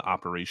wrong from the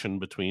operation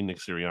between Nick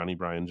Sirianni,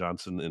 Brian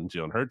Johnson, and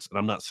Jalen Hurts. And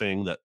I'm not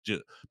saying that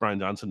Brian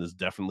Johnson is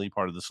definitely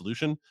part of the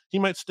solution. He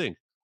might stink.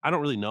 I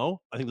don't really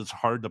know. I think that's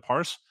hard to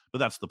parse, but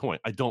that's the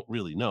point. I don't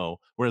really know.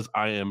 Whereas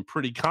I am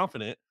pretty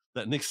confident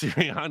that Nick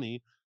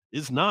Sirianni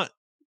is not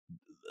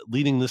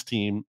leading this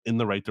team in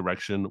the right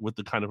direction with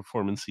the kind of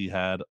performance he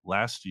had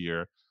last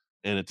year.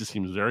 And it just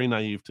seems very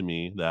naive to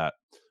me that,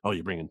 oh,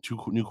 you bring in two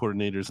new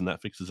coordinators and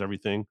that fixes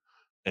everything.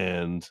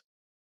 And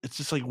it's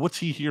just like, what's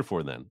he here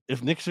for then?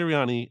 If Nick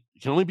Sirianni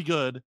can only be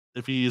good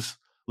if he's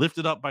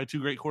lifted up by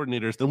two great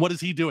coordinators, then what is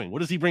he doing?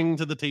 What is he bringing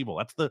to the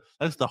table?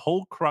 That's the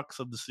whole crux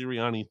of the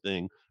Sirianni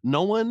thing.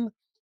 No one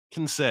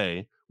can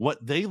say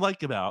what they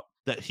like about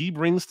that he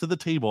brings to the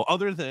table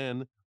other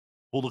than,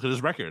 well, look at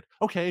his record.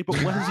 Okay, but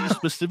what has he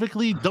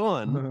specifically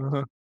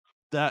done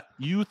that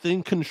you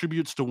think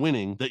contributes to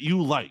winning that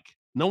you like?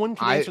 No one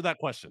can answer that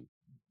question.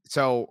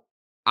 So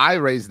I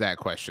raised that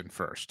question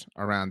first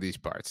around these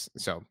parts.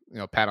 So,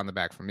 pat on the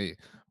back for me.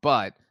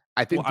 But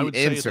I think I would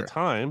say at the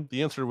time,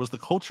 the answer was the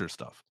culture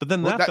stuff. But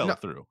then that fell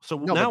through. So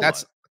now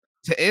what?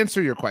 To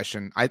answer your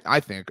question, I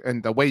think,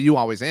 and the way you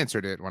always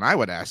answered it when I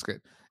would ask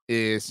it,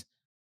 is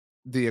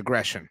the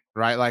aggression,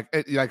 right?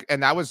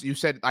 And that was, you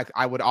said, like,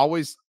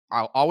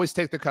 I'll always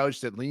take the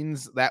coach that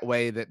leans that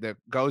way, that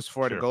goes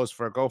for it, Sure. goes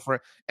for it, go for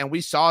it. And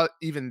we saw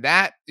even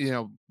that,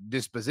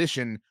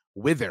 disposition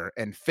wither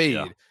and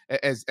fade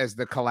as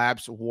the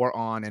collapse wore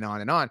on and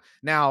on and on.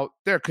 Now,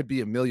 there could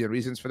be a million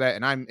reasons for that,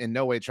 and I'm in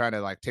no way trying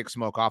to like take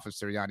smoke off of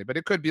Sirianni, but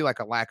it could be like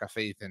a lack of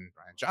faith in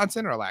Brian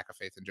Johnson or a lack of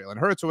faith in Jalen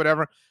Hurts or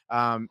whatever.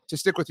 To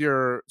stick with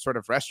your sort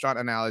of restaurant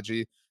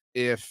analogy,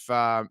 if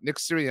Nick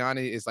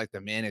Sirianni is like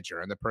the manager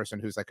and the person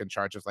who's like in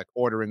charge of like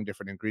ordering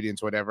different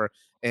ingredients, whatever,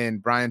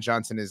 and Brian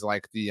Johnson is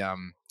like the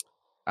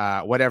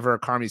whatever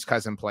Carmi's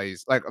cousin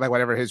plays, like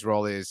whatever his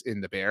role is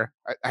in The Bear.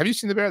 Have you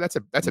seen The Bear? That's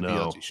a No.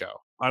 BLG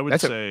show. I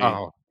would say,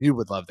 you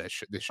would love this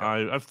show.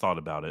 I've thought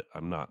about it.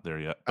 I'm not there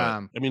yet. But,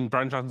 I mean,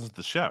 Brian Johnson's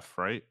the chef,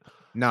 right?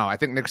 No, I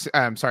think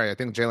I'm sorry. I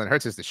think Jalen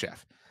Hurts is the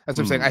chef. That's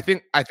what I'm saying. I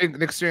think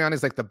Nick Sirianni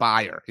is like the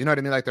buyer. You know what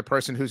I mean? Like the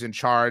person who's in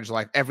charge,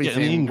 like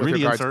everything. Yeah, and the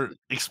ingredients are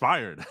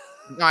expired.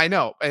 I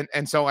know,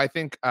 and so I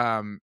think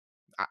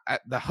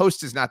the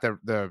host is not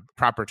the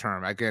proper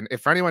term. Again, if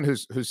for anyone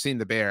who's seen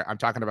The Bear, I'm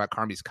talking about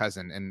Carmi's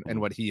cousin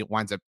and what he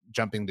winds up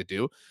jumping to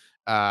do.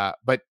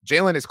 But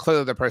Jalen is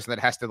clearly the person that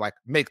has to like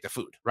make the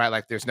food, right?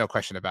 Like there's no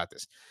question about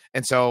this.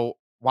 And so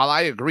while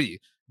I agree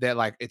that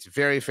like it's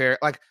very fair,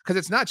 like, because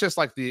it's not just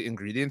like the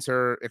ingredients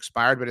are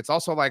expired, but it's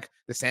also like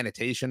the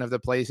sanitation of the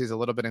place is a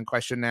little bit in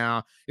question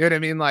now. You know what I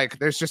mean? Like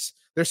there's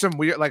some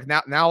weird, like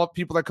now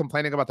people are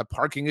complaining about the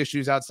parking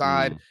issues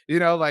outside.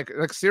 Like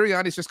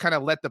Sirianni's just kind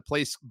of let the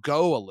place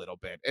go a little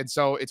bit, and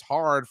so it's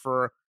hard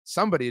for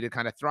somebody to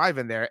kind of thrive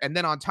in there. And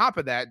then on top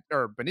of that,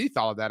 or beneath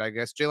all of that, I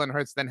guess Jalen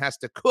Hurts then has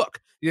to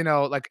cook,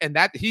 and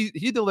that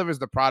he delivers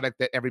the product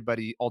that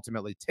everybody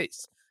ultimately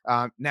tastes.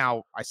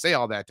 Now I say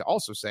all that to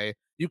also say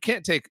you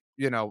can't take,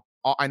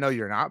 I know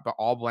you're not, but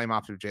all blame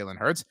off of Jalen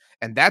Hurts.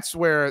 And that's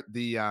where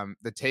the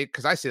take,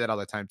 because I say that all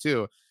the time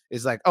too,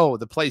 is like, oh,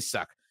 the plays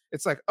suck.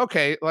 It's like,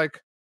 okay, like,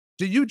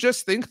 do you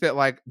just think that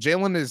like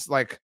Jalen is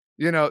like,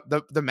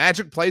 the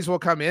magic plays will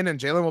come in and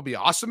Jalen will be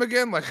awesome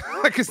again? Like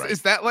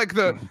is that like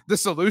the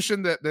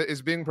solution that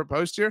is being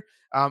proposed here?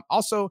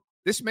 Also,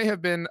 this may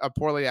have been a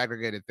poorly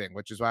aggregated thing,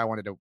 which is why I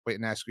wanted to wait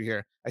and ask you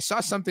here. I saw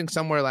something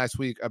somewhere last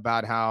week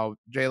about how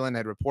Jalen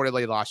had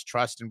reportedly lost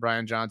trust in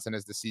Brian Johnson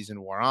as the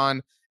season wore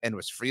on and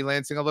was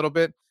freelancing a little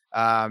bit.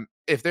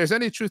 If there's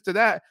any truth to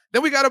that,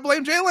 then we got to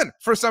blame Jalen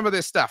for some of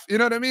this stuff. You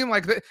know what I mean?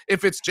 Like,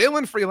 if it's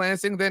Jalen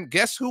freelancing, then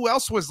guess who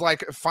else was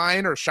like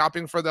fine or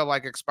shopping for the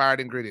like expired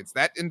ingredients?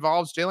 That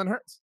involves Jalen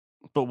Hurts.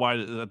 But why,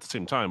 at the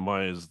same time,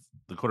 why is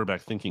the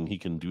quarterback thinking he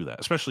can do that,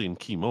 especially in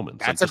key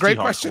moments? That's like a great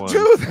question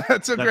too.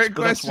 That's a great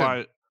question. That's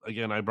why,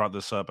 again, I brought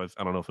this up.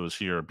 I don't know if it was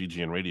here or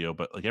BGN Radio,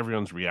 but like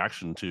everyone's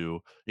reaction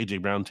to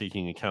AJ Brown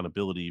taking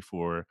accountability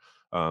for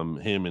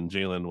him and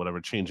Jalen,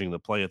 whatever, changing the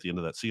play at the end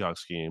of that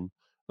Seahawks game.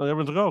 Like,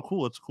 everyone's like, "Oh,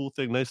 cool! It's a cool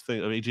thing, nice thing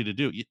of AJ to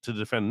do to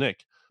defend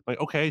Nick." Like,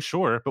 okay,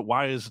 sure, but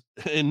why is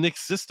in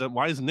Nick's system?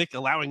 Why is Nick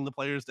allowing the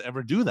players to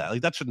ever do that?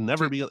 Like, that should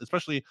never be,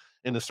 especially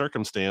in a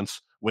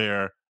circumstance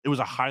where it was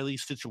a highly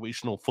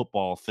situational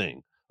football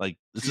thing. Like,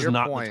 this is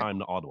not the time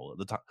to audible.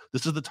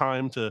 This is the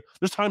time to.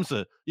 There's times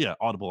to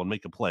audible and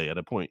make a play at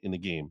a point in the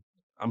game.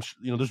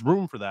 There's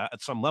room for that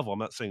at some level. I'm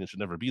not saying it should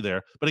never be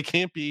there, but it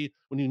can't be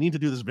when you need to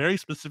do this very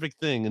specific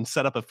thing and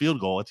set up a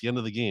field goal at the end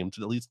of the game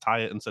to at least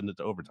tie it and send it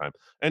to overtime.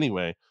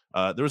 Anyway,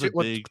 there was a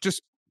big.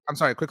 I'm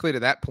sorry, quickly to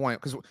that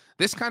point, because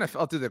this kind of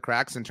fell through the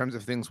cracks in terms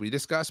of things we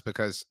discussed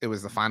because it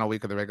was the final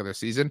week of the regular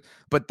season.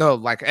 But the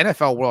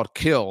NFL world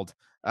killed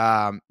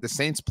the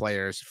Saints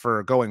players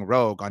for going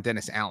rogue on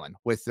Dennis Allen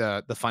with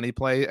the funny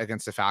play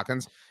against the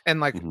Falcons. And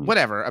like,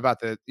 whatever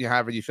about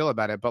however you feel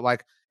about it. But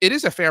like, it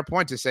is a fair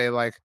point to say,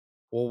 like,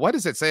 well, what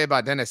does it say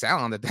about Dennis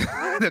Allen that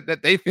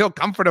that they feel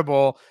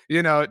comfortable,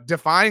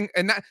 defying?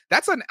 And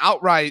that's an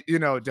outright,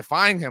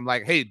 defying him,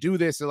 like, hey, do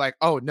this. They're like,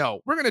 oh, no,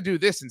 we're going to do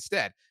this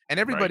instead. And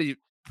everybody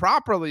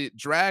properly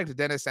dragged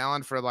Dennis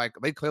Allen for, like,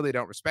 they clearly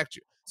don't respect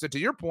you. So to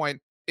your point,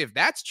 if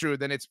that's true,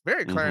 then it's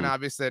very clear and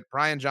obvious that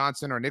Brian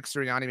Johnson or Nick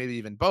Sirianni, maybe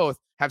even both,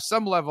 have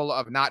some level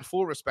of not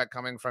full respect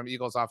coming from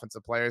Eagles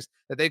offensive players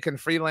that they can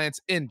freelance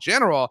in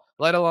general,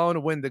 let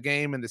alone win the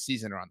game and the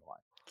season are on the line.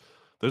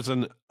 There's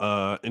an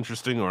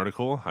interesting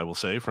article, I will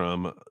say,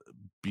 from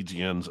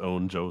BGN's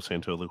own Joe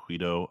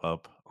Santoliquito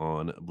up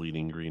on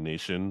Bleeding Green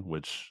Nation,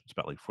 which is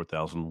about like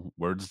 4,000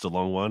 words. It's a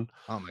long one.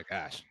 Oh, my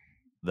gosh.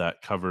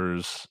 That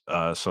covers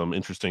some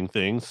interesting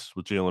things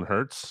with Jalen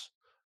Hurts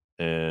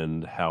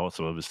and how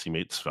some of his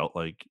teammates felt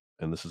like,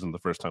 and this isn't the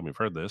first time we've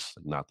heard this,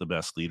 not the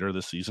best leader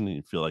this season.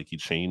 You feel like he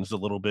changed a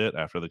little bit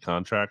after the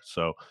contract.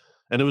 So,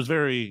 and it was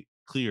very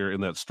clear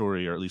in that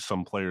story, or at least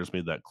some players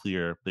made that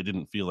clear. They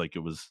didn't feel like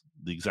it was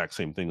the exact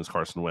same thing as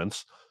Carson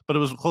Wentz, but it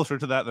was closer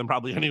to that than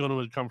probably anyone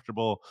would be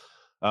comfortable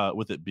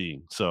with it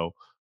being. So,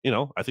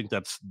 I think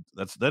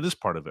that is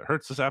part of it.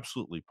 Hurts is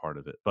absolutely part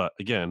of it. But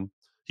again,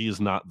 he is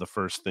not the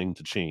first thing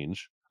to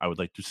change. I would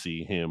like to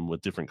see him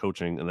with different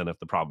coaching. And then if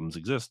the problems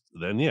exist,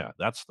 then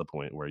that's the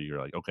point where you're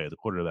like, okay, the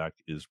quarterback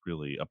is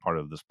really a part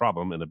of this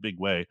problem in a big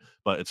way,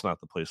 but it's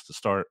not the place to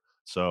start.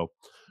 So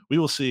we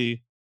will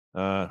see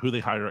who they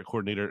hire at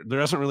coordinator. There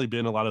hasn't really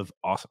been a lot of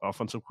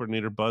offensive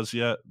coordinator buzz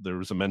yet. There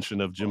was a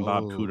mention of Jim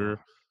Bob Cooter,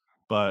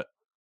 but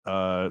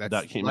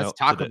that came out. Let's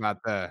talk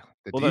about the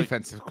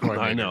defensive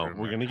coordinator. I know.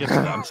 We're going to get to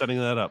that. I'm setting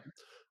that up.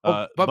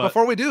 But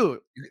before we do,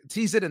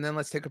 tease it and then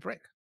let's take a break.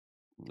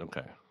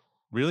 Okay.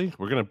 Really?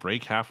 We're going to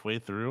break halfway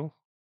through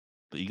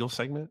the Eagles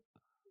segment?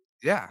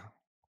 Yeah.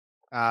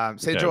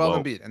 Say Joel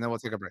Embiid, and then we'll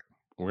take a break.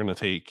 We're going to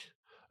take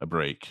a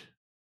break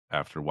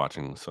after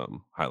watching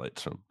some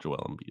highlights from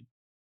Joel Embiid.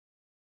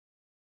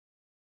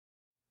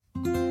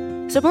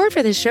 Support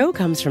for this show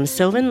comes from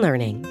Sylvan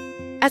Learning.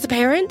 As a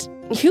parent,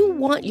 you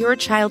want your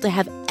child to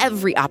have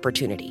every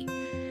opportunity.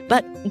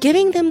 But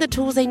giving them the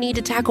tools they need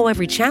to tackle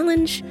every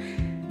challenge,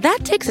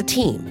 that takes a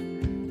team.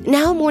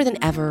 Now more than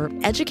ever,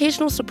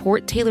 educational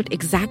support tailored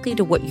exactly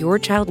to what your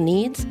child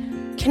needs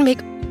can make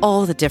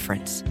all the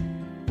difference.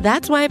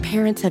 That's why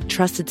parents have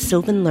trusted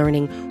Sylvan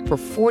Learning for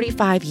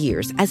 45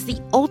 years as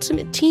the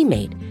ultimate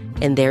teammate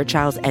in their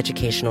child's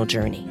educational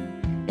journey,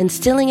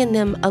 instilling in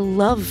them a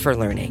love for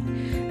learning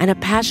and a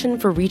passion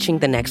for reaching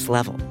the next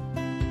level.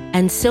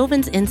 And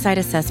Sylvan's Insight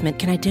Assessment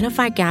can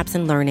identify gaps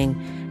in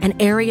learning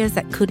and areas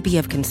that could be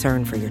of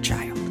concern for your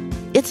child.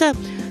 It's a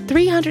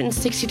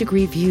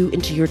 360-degree view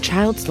into your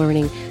child's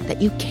learning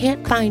that you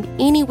can't find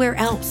anywhere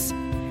else,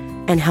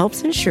 and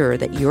helps ensure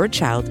that your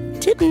child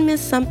didn't miss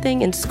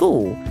something in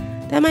school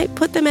that might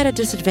put them at a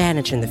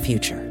disadvantage in the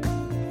future.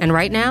 And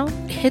right now,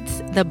 it's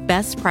the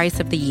best price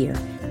of the year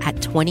at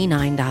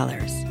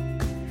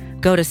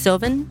 $29. Go to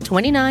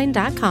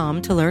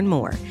sylvan29.com to learn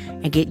more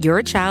and get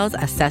your child's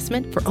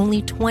assessment for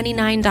only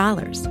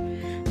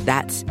 $29.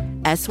 That's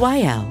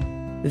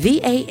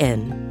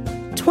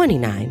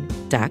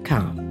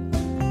SYLVAN29.com.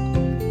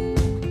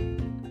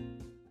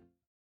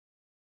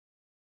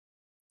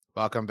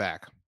 Welcome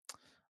back.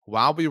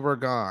 While we were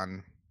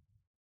gone,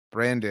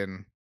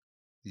 Brandon,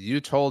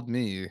 you told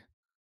me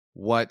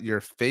what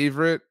your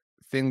favorite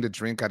thing to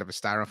drink out of a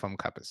styrofoam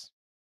cup is.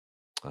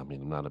 I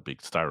mean, I'm not a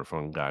big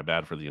styrofoam guy.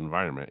 Bad for the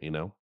environment,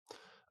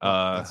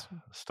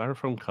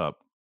 Styrofoam cup.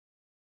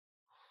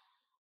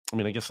 I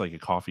mean, I guess like a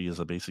coffee is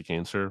a basic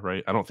answer,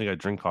 right? I don't think I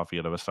drink coffee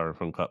out of a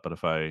styrofoam cup, but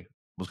if I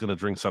was going to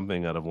drink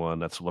something out of one,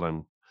 that's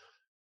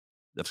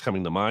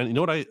coming to mind. You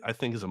know what I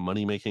think is a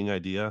money-making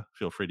idea?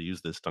 Feel free to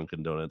use this,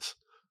 Dunkin' Donuts.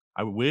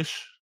 I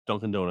wish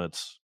Dunkin'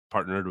 Donuts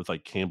partnered with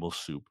like Campbell's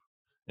Soup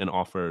and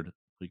offered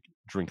like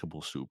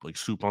drinkable soup, like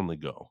soup on the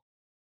go.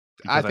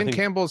 I Because I think think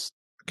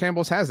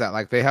Campbell's has that.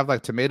 Like they have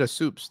like tomato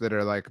soups that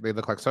are like they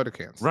look like soda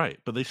cans. right,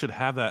 but they should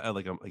have that at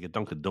like a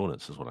Dunkin'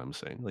 Donuts is what I'm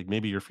saying. Like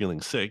maybe you're feeling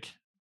sick,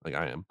 like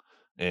I am,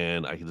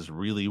 and I just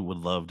really would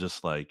love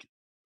just like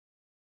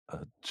a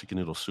chicken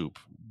noodle soup,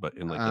 but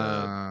in like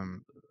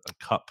Um, a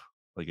cup,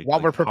 while like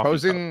we're a coffee cup.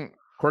 proposing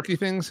quirky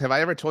things, have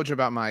I ever told you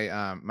about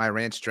my my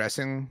ranch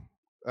dressing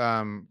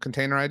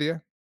container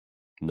idea?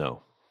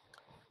 No,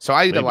 So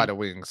I eat a lot maybe. of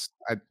wings.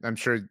 I'm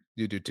sure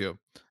you do too.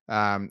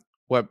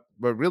 What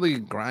really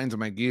grinds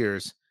my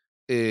gears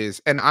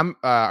is, and I'm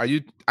are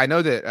you? I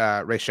know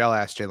that Rachel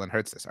asked Jalen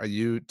Hurts this. Are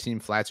you team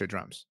flats or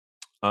drums?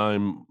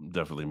 I'm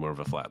definitely more of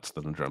a flats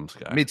than a drums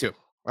guy. Me too.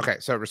 Okay,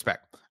 so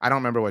respect. I don't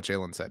remember what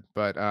Jalen said,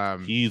 but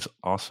He's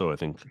also, I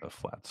think, a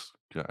flats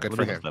guy. good Let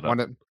for me look him. that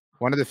up.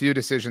 One of the few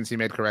decisions he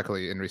made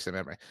correctly in recent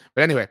memory.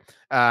 But anyway,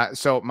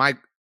 so my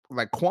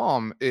like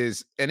qualm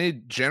is any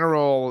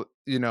general,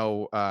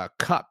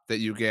 cup that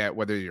you get,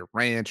 whether you're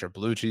ranch or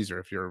blue cheese, or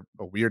if you're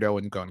a weirdo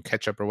and going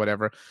ketchup or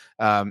whatever,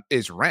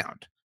 is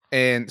round.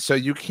 And so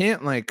you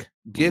can't like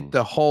get Mm.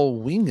 the whole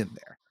wing in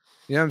there.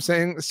 You know what I'm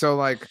saying? So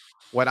like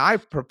what I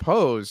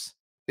propose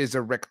is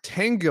a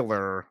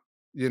rectangular,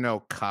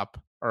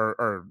 cup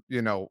or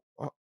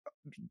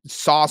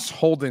sauce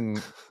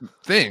holding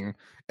thing,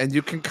 and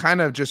you can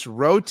kind of just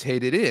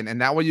rotate it in, and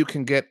that way you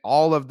can get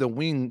all of the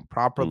wing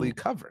properly Mm.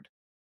 covered.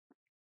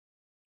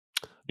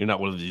 You're not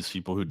one of these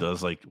people who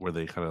does like where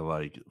they kind of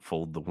like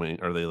fold the wing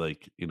or they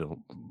like,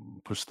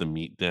 push the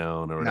meat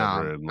down or No,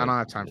 whatever and I don't like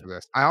have time yeah. for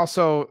this. I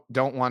also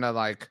don't want to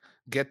like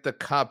get the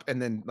cup and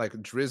then like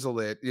drizzle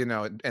it,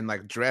 and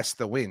like dress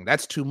the wing.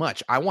 That's too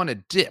much. I want to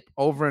dip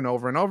over and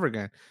over and over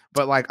again.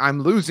 But like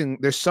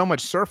there's so much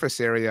surface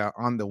area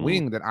on the Mm.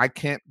 wing that I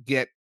can't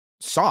get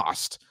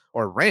sauced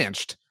or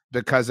ranched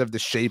because of the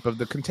shape of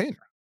the container.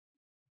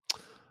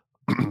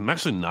 I'm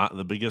actually not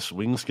the biggest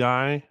wings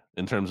guy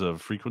in terms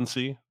of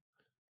frequency.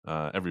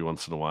 Every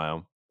once in a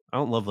while, I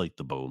don't love like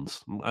the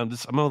bones. I'm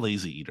a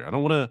lazy eater. I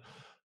don't want to.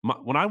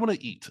 When I want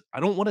to eat, I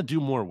don't want to do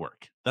more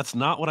work. That's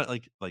not what I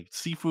like. Like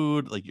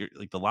seafood, like you're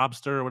like the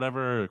lobster or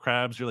whatever, or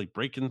crabs. You're like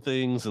breaking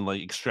things and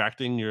like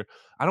extracting your.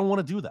 I don't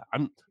want to do that.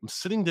 I'm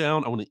sitting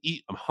down. I want to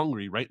eat. I'm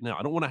hungry right now.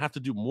 I don't want to have to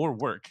do more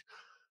work.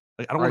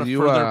 Like I don't Are want to you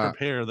further uh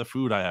prepare the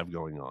food I have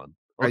going on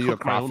or are you a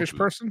cook my own crawfish food.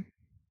 person?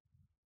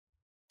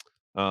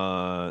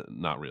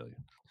 Not really.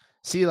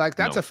 See, like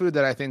that's a No. food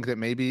that I think that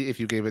maybe if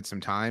you gave it some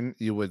time,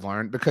 you would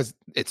learn because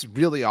it's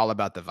really all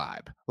about the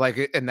vibe.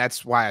 Like, and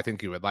that's why I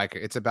think you would like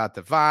it. It's about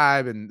the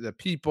vibe and the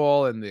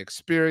people and the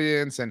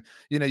experience. And,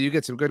 you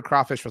get some good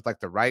crawfish with like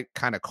the right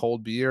kind of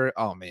cold beer.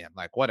 Oh man,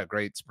 like what a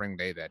great spring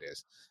day that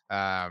is.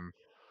 Um,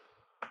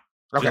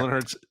 okay. Jalen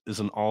Hurts is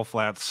an all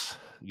flats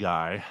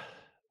guy Thank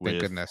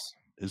with goodness.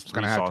 his It's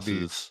going three to have to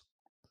be, sauces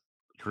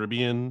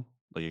Caribbean,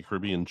 like a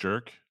Caribbean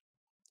jerk.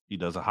 He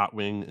does a hot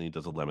wing and he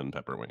does a lemon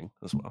pepper wing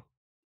as well.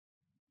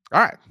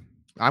 all right.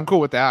 I'm cool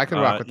with that. I can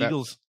rock with that.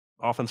 Eagles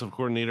offensive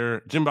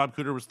coordinator Jim Bob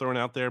Cooter was thrown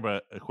out there,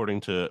 but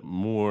according to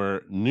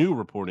more new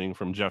reporting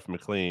from Jeff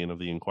McLean of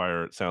the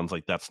Inquirer, it sounds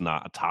like that's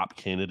not a top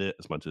candidate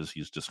as much as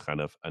he's just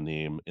kind of a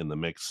name in the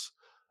mix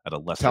at a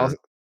Tell us, lesser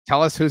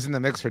tell us who's in the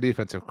mix for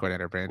defensive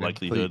coordinator, Brandon,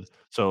 please. likelihood.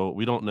 So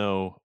we don't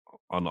know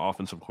on the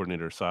offensive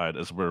coordinator side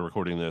as we're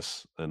recording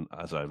this, and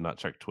as I've not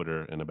checked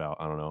Twitter in about,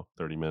 I don't know,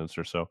 30 minutes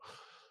or so.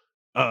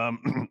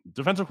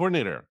 Defensive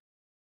coordinator.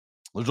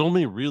 There's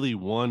only really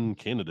one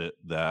candidate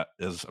that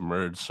has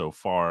emerged so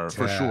far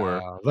for sure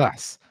Tell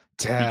us,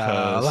 tell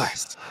because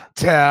us,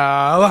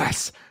 tell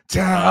us,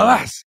 tell uh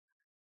us.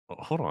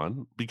 hold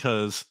on,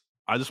 because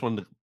I just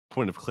wanted a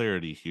point of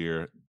clarity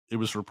here. It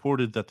was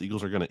reported that the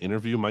Eagles are going to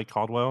interview Mike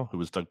Caldwell, who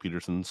was Doug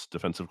Peterson's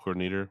defensive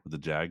coordinator with the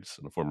Jags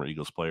and a former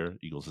Eagles player,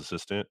 Eagles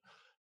assistant.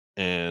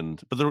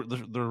 But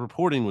the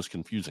reporting was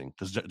confusing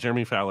because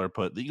Jeremy Fowler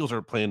put the Eagles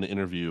are planning to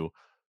interview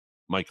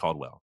Mike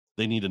Caldwell.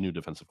 They need a new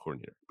defensive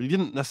coordinator. But he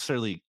didn't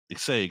necessarily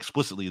say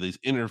explicitly that he's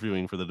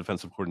interviewing for the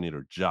defensive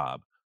coordinator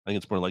job. I think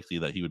it's more likely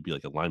that he would be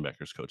like a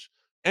linebackers coach.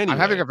 I'm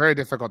having Anyway, a very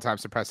difficult time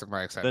suppressing my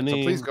the excitement, so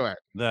please name go ahead.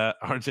 that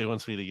RJ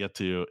wants me to get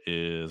to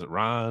is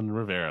Ron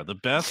Rivera, the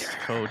best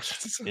coach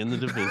Yes. in the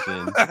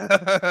division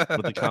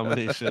with the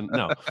combination.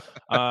 No,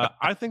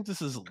 I think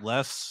this is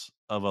less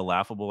of a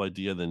laughable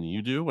idea than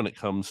you do when it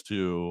comes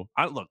to.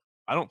 I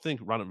don't think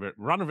Ron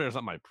Rivera is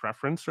not my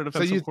preference for So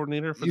defensive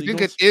coordinator for you the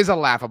think it Eagles. is a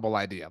laughable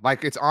idea?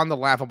 Like it's on the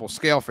laughable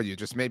scale for you,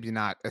 just maybe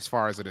not as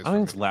far as it is I for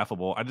think me. it's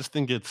laughable. I just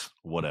think it's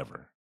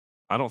whatever.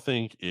 I don't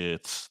think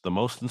it's the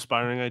most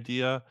inspiring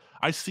idea.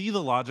 I see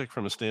the logic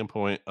from a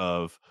standpoint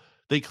of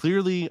they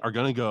clearly are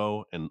going to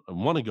go and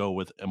want to go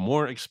with a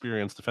more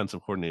experienced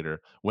defensive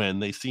coordinator when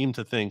they seem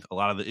to think a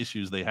lot of the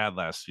issues they had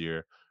last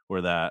year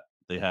were that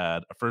they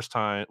had a first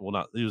time, well,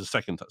 not, it was a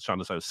second, Sean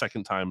decided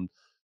second time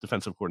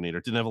defensive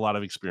coordinator, didn't have a lot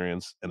of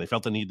experience, and they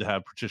felt the need to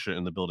have Patricia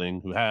in the building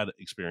who had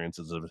experience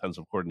as a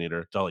defensive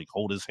coordinator to like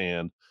hold his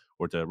hand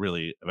or to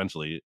really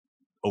eventually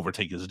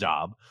overtake his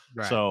job.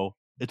 Right. So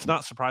it's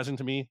not surprising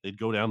to me they'd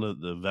go down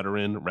the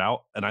veteran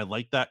route, and I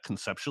like that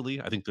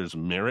conceptually. I think there's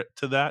merit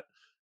to that,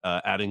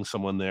 adding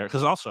someone there,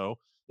 because also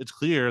it's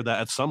clear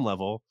that at some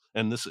level,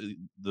 and this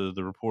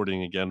the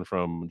reporting again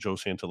from Joe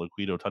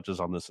Santoliquito touches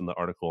on this in the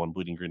article on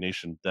Bleeding Green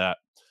Nation, that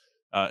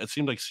it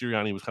seemed like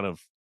Sirianni was kind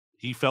of,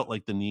 he felt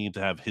like the need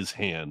to have his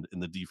hand in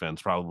the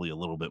defense probably a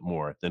little bit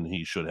more than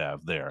he should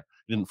have there.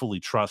 He didn't fully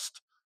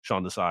trust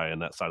Sean Desai on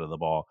that side of the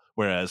ball.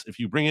 Whereas if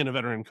you bring in a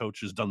veteran coach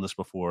who's done this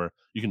before,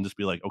 you can just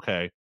be like,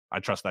 okay, I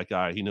trust that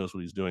guy. He knows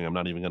what he's doing. I'm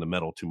not even going to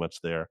meddle too much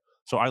there.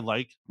 So I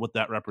like what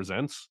that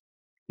represents.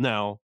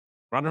 Now,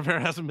 Ron Rivera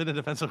hasn't been a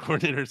defensive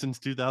coordinator since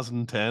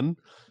 2010,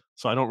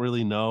 so I don't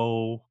really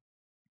know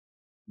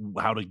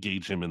how to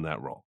gauge him in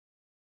that role.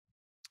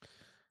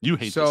 You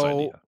hate this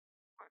idea.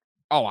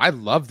 Oh, I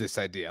love this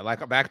idea.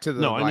 Like back to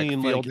the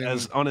like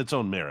as on its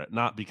own merit,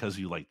 not because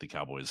you like the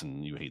Cowboys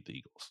and you hate the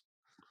Eagles.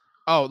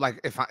 Oh, like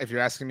if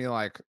you're asking me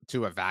like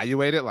to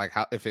evaluate it, like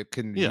how if it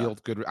can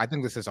yield good, I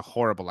think this is a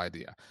horrible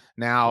idea.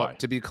 Now,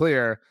 to be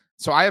clear,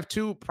 so I have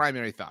two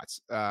primary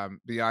thoughts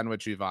beyond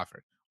what you've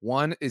offered.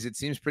 One is it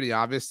seems pretty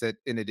obvious that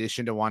in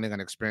addition to wanting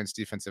an experienced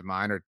defensive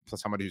mind or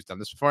somebody who's done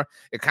this before,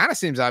 it kind of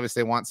seems obvious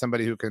they want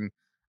somebody who can,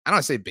 I don't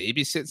want to say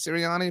babysit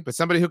Sirianni, but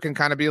somebody who can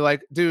kind of be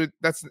like, dude,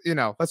 that's,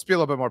 let's be a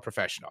little bit more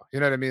professional.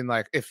 You know what I mean?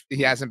 Like if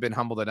he hasn't been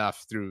humbled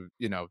enough through,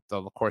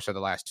 the course of the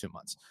last 2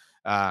 months.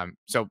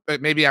 So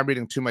maybe I'm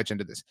reading too much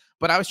into this,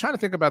 but I was trying to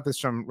think about this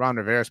from Ron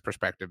Rivera's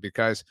perspective,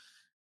 because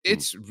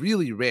it's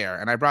really rare.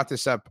 And I brought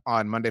this up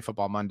on Monday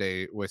Football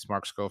Monday with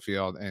Mark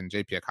Schofield and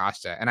JP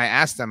Acosta. And I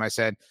asked them, I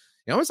said,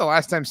 when was the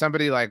last time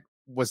somebody like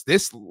was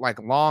this like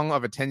long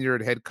of a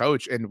tenured head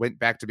coach and went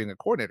back to being a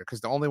coordinator?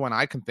 Because the only one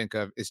I can think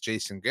of is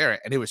Jason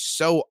Garrett. And it was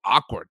so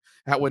awkward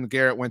when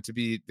Garrett went to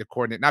be the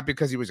coordinator, not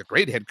because he was a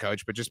great head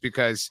coach, but just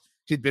because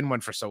he'd been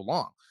one for so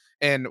long.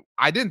 And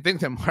I didn't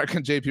think that Mark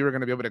and JP were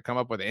going to be able to come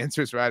up with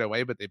answers right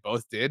away, but they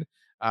both did.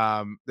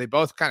 They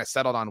both kind of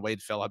settled on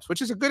Wade Phillips,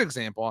 which is a good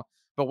example.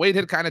 But Wade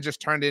had kind of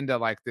just turned into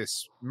like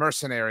this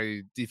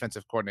mercenary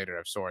defensive coordinator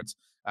of sorts,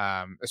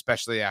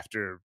 especially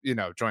after,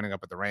 joining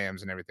up with the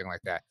Rams and everything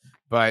like that.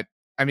 But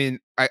I mean,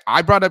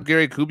 I brought up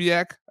Gary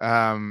Kubiak,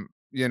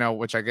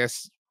 which I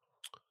guess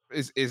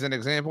is an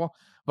example.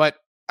 But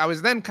I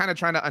was then kind of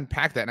trying to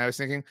unpack that. And I was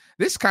thinking,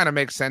 this kind of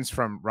makes sense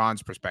from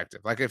Ron's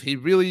perspective. Like if he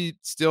really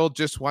still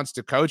just wants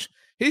to coach,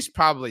 he's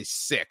probably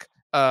sick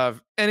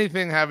of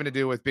anything having to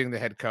do with being the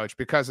head coach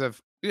because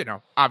of,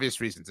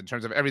 obvious reasons in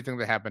terms of everything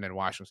that happened in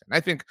Washington. I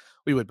think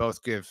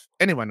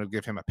anyone would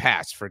give him a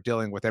pass for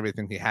dealing with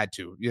everything he had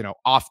to,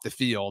 off the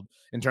field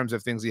in terms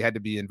of things he had to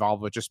be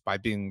involved with just by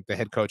being the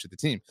head coach of the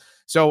team.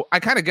 So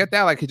I kind of get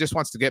that. Like he just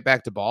wants to get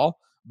back to ball.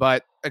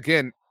 But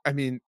again, I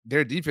mean,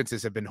 their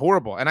defenses have been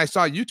horrible. And I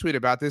saw you tweet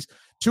about this.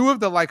 Two of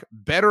the like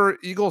better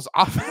Eagles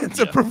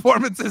offensive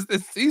performances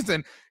this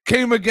season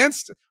came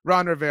against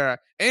Ron Rivera,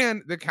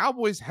 and the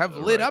Cowboys have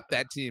lit up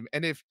that team.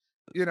 And if,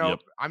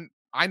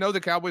 I know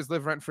the Cowboys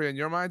live rent free in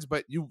your minds,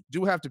 but you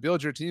do have to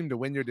build your team to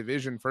win your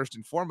division first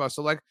and foremost.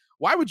 So like,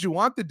 why would you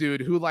want the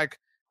dude who like,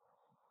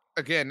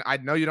 again, I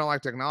know you don't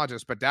like to acknowledge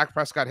this, but Dak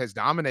Prescott has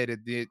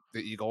dominated the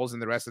Eagles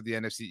and the rest of the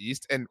NFC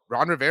East, and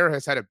Ron Rivera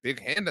has had a big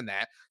hand in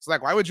that. So,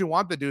 like, why would you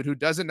want the dude who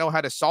doesn't know how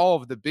to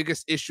solve the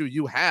biggest issue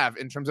you have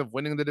in terms of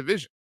winning the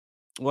division?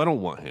 Well, I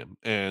don't want him.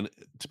 And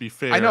to be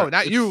fair, I know,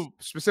 not you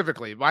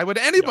specifically. Why would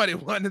anybody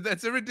want it?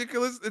 That's a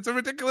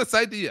ridiculous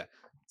idea.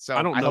 So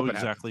I don't know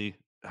exactly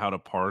how to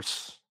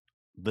parse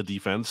the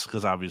defense,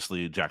 because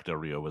obviously Jack Del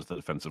Rio was the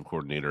defensive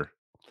coordinator.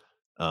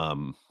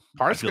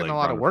 Parse getting a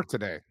lot of work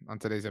today on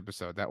today's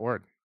episode. That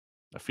word.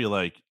 I feel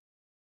like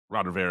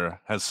Ron Rivera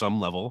has some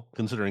level,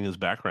 considering his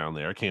background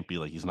there. It can't be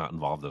like he's not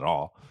involved at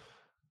all.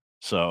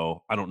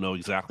 So I don't know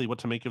exactly what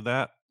to make of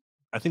that.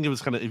 I think it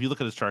was kind of, if you look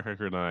at his track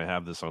record, and I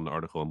have this on the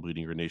article on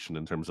Bleeding Green Nation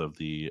in terms of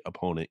the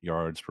opponent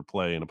yards per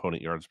play and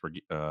opponent yards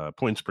per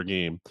points per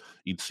game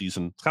each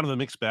season. It's kind of a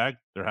mixed bag.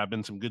 There have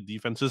been some good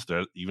defenses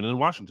there, even in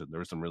Washington. There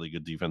were some really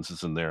good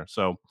defenses in there.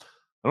 So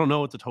I don't know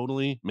what to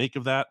totally make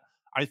of that.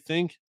 I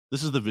think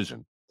this is the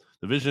vision.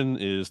 The vision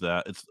is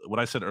that it's what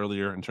I said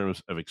earlier in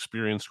terms of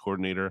experienced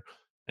coordinator,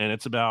 and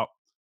it's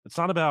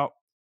not about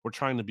we're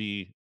trying to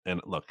be. And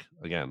look,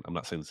 again, I'm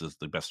not saying this is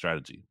the best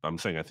strategy. I'm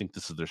saying I think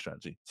this is their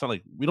strategy. It's not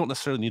like we don't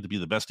necessarily need to be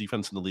the best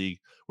defense in the league.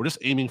 We're just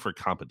aiming for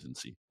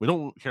competency. We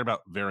don't care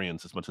about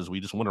variance as much as we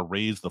just want to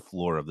raise the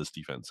floor of this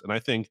defense. And I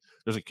think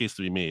there's a case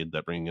to be made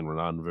that bringing in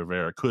Ron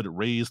Rivera could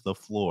raise the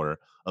floor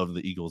of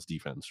the Eagles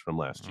defense from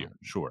last year.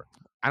 Sure.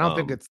 I don't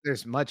think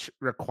there's much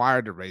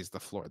required to raise the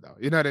floor, though.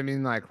 You know what I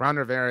mean? Like Ron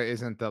Rivera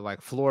isn't the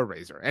like floor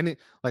raiser.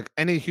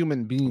 Any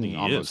human being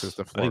almost is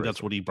the floor. I think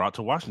that's what he brought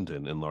to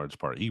Washington in large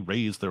part. He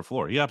raised their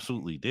floor. He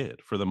absolutely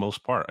did for the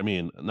most part. I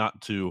mean, not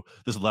to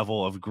this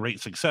level of great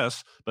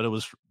success, but it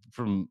was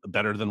from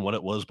better than what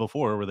it was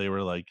before, where they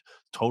were like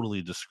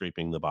totally just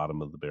scraping the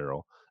bottom of the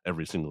barrel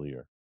every single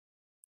year.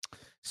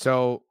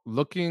 So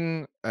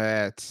looking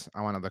at, I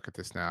want to look at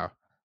this now.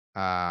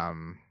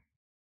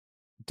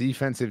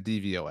 Defensive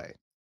DVOA,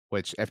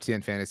 which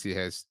FTN Fantasy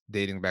has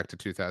dating back to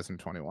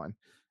 2021.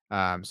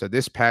 So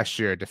this past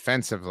year,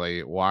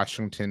 defensively,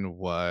 Washington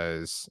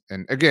was,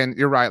 and again,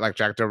 you're right, like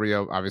Jack Del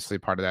Rio, obviously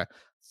part of that,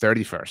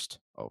 31st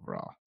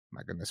overall.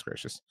 My goodness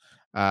gracious.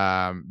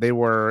 They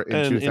were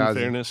in 2000. In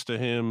fairness to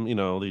him,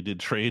 they did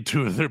trade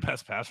two of their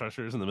best pass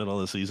rushers in the middle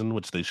of the season,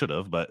 which they should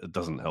have, but it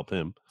doesn't help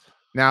him.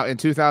 Now in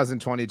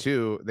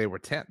 2022, they were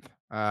 10th.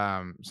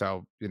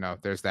 So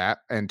there's that.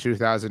 In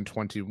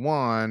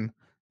 2021,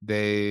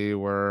 they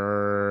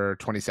were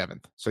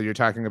 27th. So you're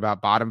talking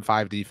about bottom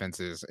 5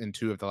 defenses in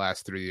 2 of the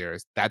last 3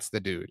 years. That's the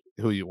dude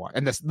who you want,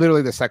 and that's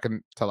literally the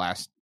second to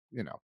last,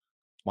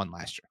 one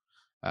last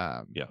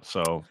year.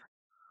 So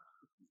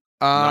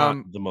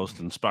not the most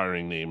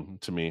inspiring name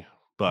to me,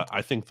 but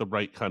I think the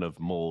right kind of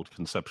mold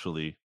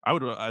conceptually.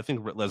 I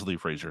think Leslie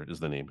Frazier is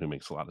the name who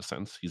makes a lot of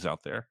sense. He's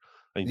out there.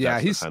 I think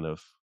that's the kind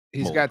of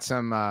he's mold. got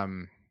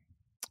some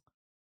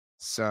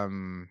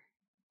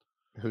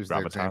who's the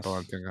example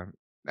I'm thinking of?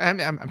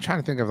 I'm trying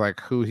to think of like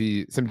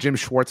some Jim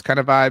Schwartz kind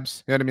of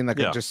vibes. You know what I mean?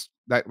 Like just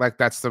like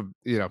that's the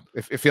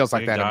it feels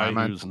like that a guy in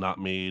my mind. Who's not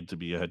made to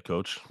be a head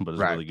coach, but is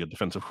a really good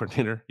defensive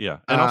coordinator. Yeah,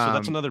 and also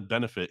that's another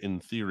benefit in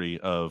theory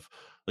of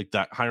like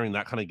that hiring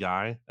that kind of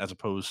guy as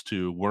opposed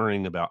to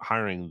worrying about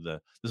hiring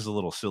this is a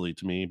little silly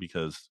to me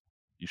because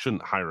you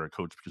shouldn't hire a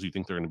coach because you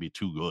think they're going to be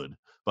too good.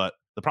 But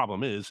the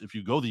problem is if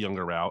you go the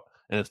younger route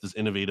and it's this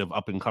innovative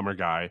up and comer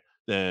guy,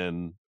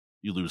 then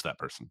you lose that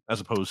person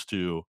as opposed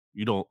to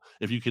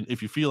if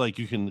you feel like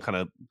you can kind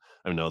of,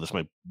 I know this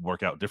might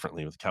work out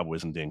differently with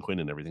Cowboys and Dan Quinn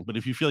and everything, but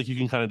if you feel like you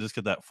can kind of just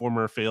get that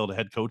former failed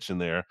head coach in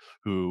there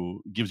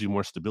who gives you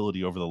more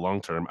stability over the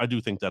long term, I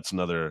do think that's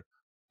another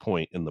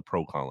point in the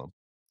pro column.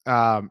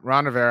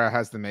 Ron Rivera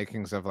has the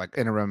makings of like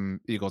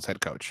interim Eagles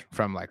head coach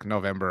from like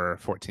November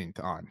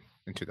 14th on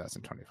in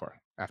 2024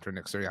 after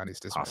Nick Sirianni's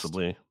dismissed.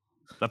 Possibly.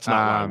 That's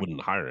not why I wouldn't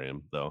hire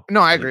him, though.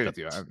 No, I agree with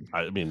you.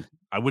 I mean,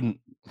 I wouldn't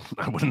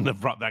have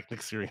brought back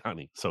Nick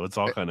Sirianni, so it's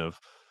all kind of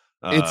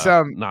it's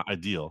not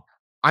ideal.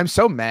 I'm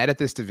so mad at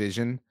this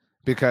division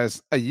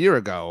because a year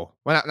ago,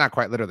 well, not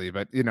quite literally,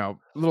 but a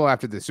little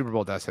after the Super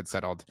Bowl dust had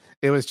settled,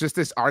 it was just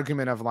this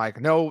argument of like,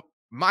 no,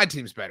 my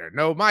team's better.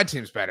 No, my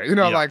team's better.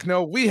 Like,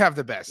 no, we have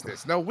the best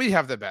this. No, we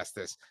have the best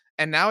this.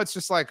 And now it's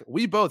just like,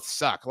 we both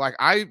suck. Like,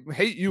 I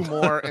hate you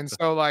more. And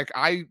so, like,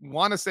 I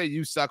want to say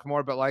you suck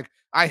more, but like,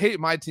 I hate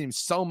my team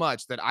so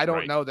much that I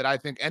don't know that I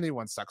think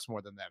anyone sucks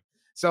more than them.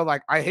 So,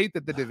 like, I hate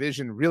that the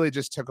division really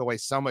just took away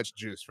so much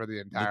juice for the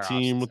entire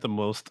team with the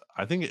most.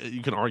 I think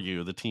you can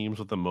argue the teams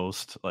with the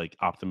most like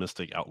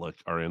optimistic outlook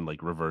are in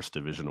like reverse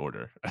division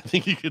order. I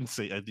think you can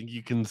say that.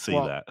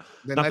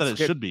 Not that it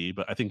should be,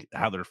 but I think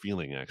how they're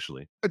feeling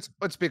actually. It's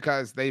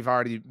because they've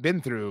already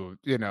been through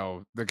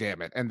the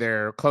gamut and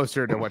they're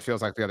closer to what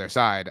feels like the other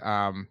side.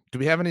 Do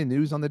we have any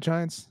news on the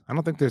Giants? I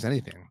don't think there's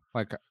anything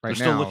like right now. They're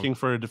still looking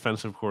for a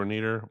defensive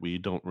coordinator. We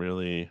don't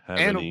really have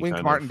any. And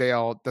Wink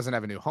Martindale doesn't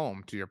have a new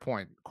home. To your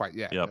point. Quite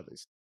yet, at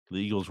least. The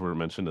Eagles were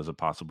mentioned as a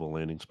possible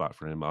landing spot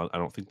for him. I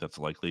don't think that's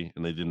likely,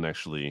 and they didn't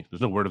actually.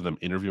 There's no word of them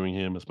interviewing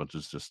him as much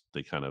as just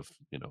they kind of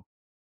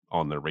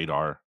on their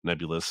radar,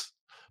 nebulous.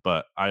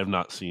 But I have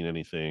not seen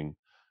anything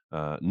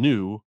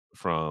new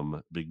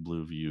from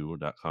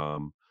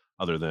BigBlueView.com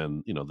other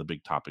than the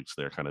big topics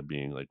there, kind of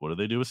being like, what do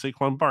they do with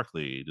Saquon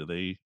Barkley? Do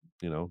they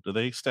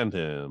extend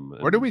him?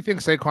 Where do we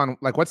think Saquon?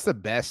 Like, what's the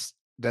best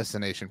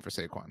destination for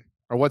Saquon,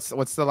 or what's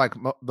the like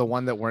the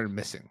one that we're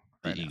missing?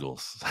 The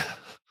Eagles.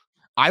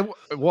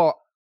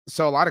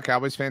 So a lot of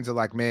Cowboys fans are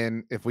like,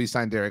 man, if we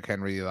sign Derrick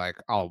Henry, like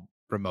I'll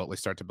remotely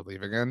start to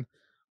believe again.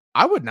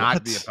 I would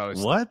not be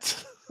opposed.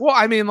 What? Well,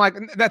 I mean, like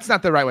that's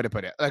not the right way to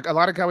put it. Like a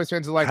lot of Cowboys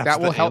fans are like,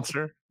 that will help.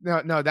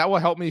 No, that will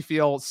help me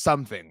feel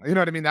something. You know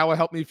what I mean? That will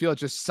help me feel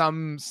just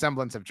some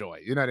semblance of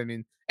joy. You know what I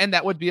mean? And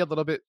that would be a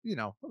little bit,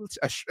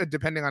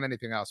 depending on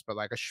anything else, but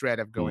like a shred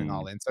of going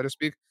all in, so to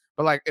speak.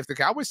 But like if the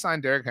Cowboys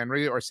signed Derrick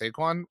Henry or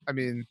Saquon, I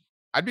mean,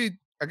 I'd be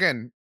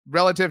again.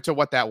 Relative to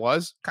what that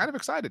was, kind of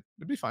excited.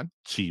 It'd be fun.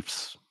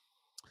 Chiefs.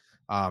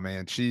 Oh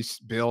man, Chiefs,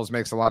 Bills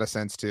makes a lot of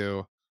sense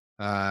too.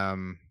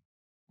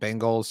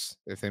 Bengals,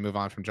 if they move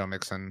on from Joe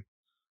Mixon.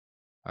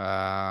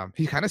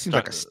 He kind of seems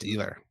like a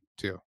Steeler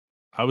too.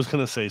 I was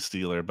gonna say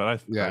Steeler, but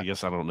I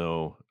guess I don't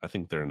know. I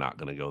think they're not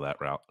gonna go that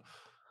route.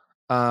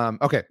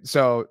 Okay,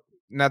 so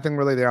nothing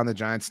really there on the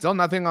Giants. Still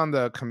nothing on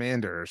the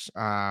Commanders.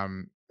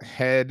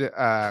 Head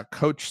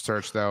coach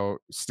search though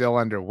still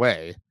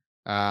underway.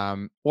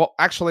 Well,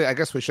 actually, I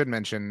guess we should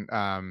mention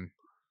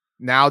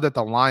now that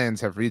the Lions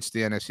have reached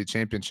the NFC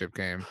Championship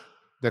game.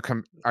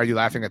 Are you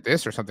laughing at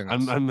this or something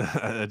else?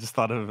 I just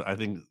thought of. I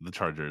think the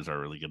Chargers are a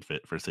really good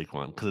fit for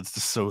Saquon because it's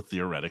just so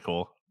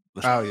theoretical.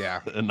 Oh yeah,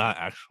 and not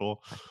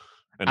actual.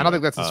 Anyway, I don't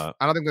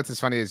think that's as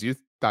funny as you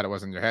thought it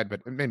was in your head,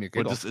 but it made me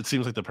giggle. It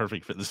seems like the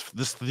perfect fit.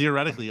 This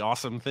theoretically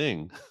awesome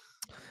thing.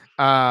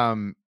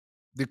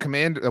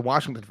 The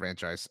Washington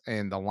franchise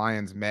and the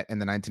Lions met in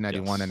the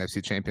 1991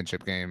 NFC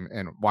Championship game,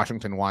 and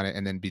Washington won it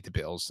and then beat the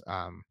Bills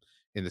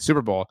in the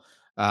Super Bowl.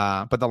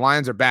 But the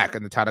Lions are back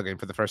in the title game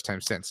for the first time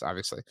since,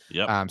 obviously.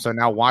 Yep. So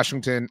now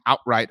Washington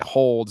outright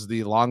holds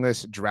the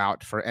longest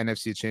drought for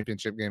NFC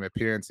Championship game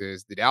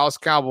appearances. The Dallas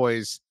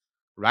Cowboys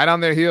Right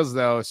on their heels,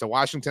 though. So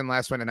Washington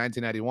last win in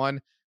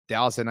 1991,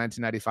 Dallas in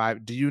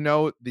 1995. Do you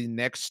know the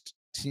next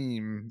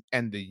team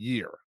and the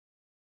year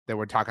that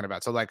we're talking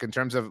about? So, like, in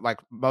terms of like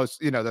most,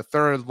 the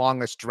third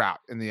longest drought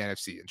in the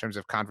NFC in terms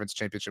of conference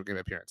championship game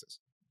appearances.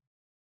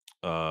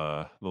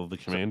 Well, the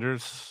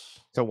Commanders.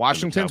 So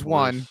Washington's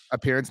 1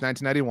 appearance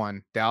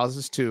 1991, Dallas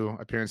is 2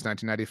 appearance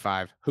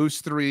 1995. Who's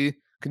 3?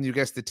 Can you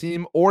guess the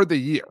team or the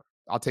year?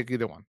 I'll take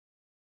either one.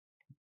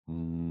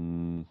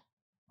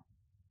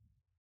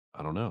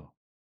 I don't know.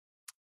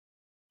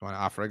 You want to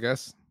offer a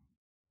guess?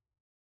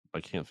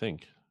 I can't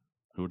think.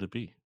 Who would it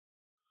be?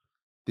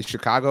 The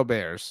Chicago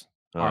Bears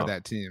are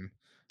that team.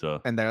 Duh.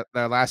 And their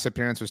last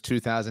appearance was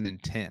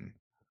 2010.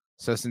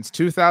 So since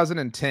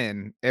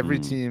 2010, every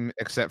team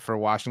except for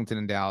Washington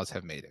and Dallas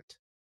have made it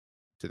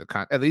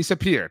to at least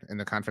appeared in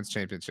the conference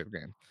championship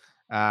game.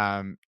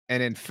 And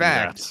in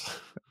fact,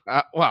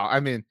 well, I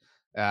mean,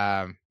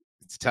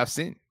 it's a tough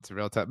scene. It's a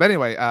real tough. But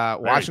anyway,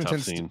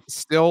 Washington's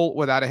still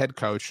without a head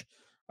coach.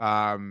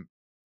 I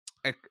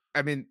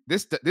mean,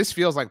 this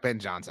feels like Ben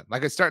Johnson.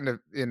 Like it's starting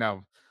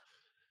to,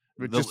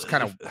 we're just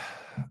kind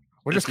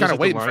of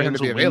waiting for him to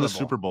be available. The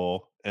Super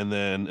Bowl, and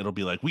then it'll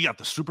be like we got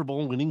the Super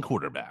Bowl winning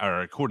quarterback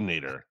or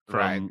coordinator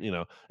from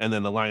and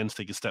then the Lions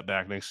take a step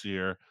back next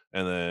year,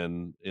 and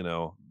then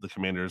the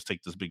Commanders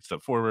take this big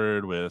step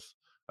forward with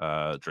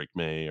Drake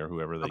May or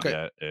whoever they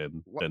get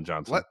and Ben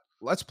Johnson.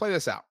 Let's play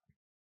this out.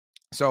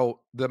 So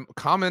the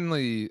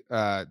commonly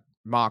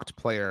mocked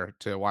player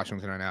to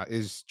Washington right now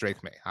is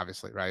Drake May,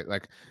 obviously, right?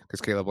 Like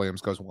because Caleb Williams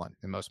goes 1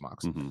 in most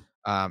mocks.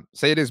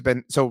 Say it has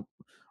been so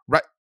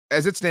right.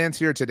 As it stands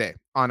here today,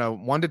 on a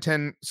 1 to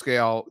 10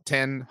 scale,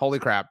 10, holy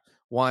crap,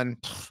 1,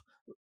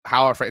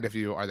 how afraid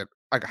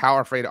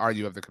are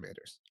you of the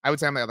Commanders? I would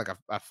say I'm at like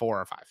a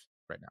 4 or 5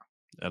 right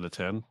now. Out of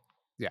 10?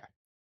 Yeah.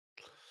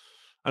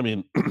 I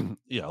mean,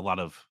 yeah, a lot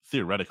of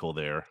theoretical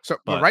there. So,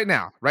 but right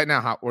now,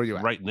 how where are you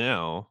at? Right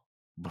now,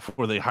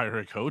 before they hire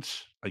a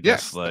coach, I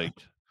guess like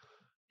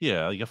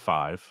a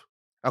 5.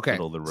 Okay.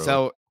 Middle of the road.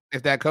 So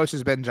if that coach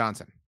is Ben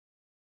Johnson,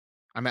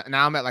 I'm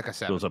at like a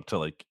 7. Goes up to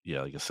like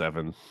a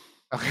 7.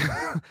 Okay.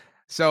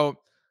 So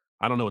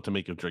I don't know what to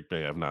make of Drake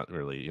May. I've not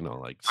really, seen a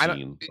lot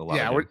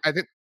of him. I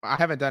think I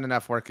haven't done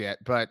enough work yet,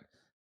 but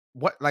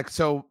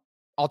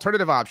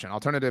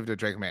alternative to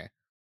Drake May.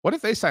 What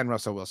if they sign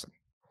Russell Wilson?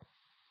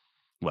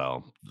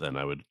 Well, then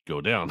I would go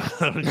down.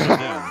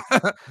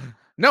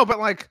 No, but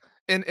like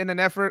in an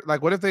effort,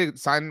 like what if they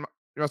sign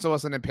Russell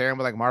Wilson and pair him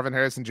with like Marvin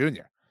Harrison Jr.?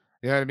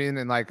 You know what I mean?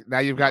 And like now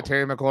you've got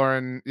Terry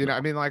McLaurin, I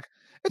mean, like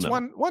it's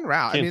one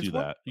route. You can't do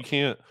that. You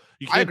can't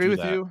I agree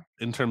with you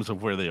in terms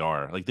of where they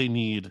are. Like they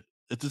need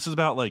this is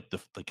about like the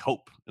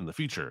hope in the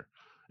future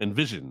and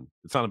vision.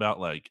 It's not about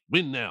like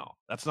win now.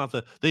 That's not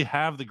they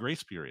have the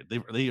grace period.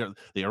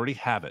 They already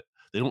have it.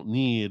 They don't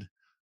need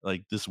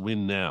like this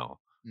win now.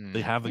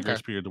 They have the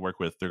grace period to work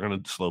with. They're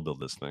going to slow build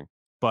this thing.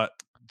 But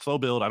slow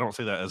build, I don't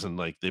say that as in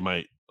like they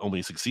might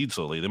only succeed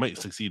slowly. They might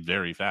succeed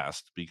very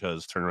fast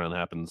because turnaround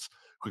happens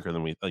quicker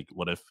than we like.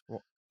 What if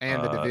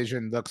and the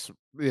division looks,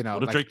 what if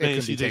like Drake May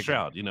and CJ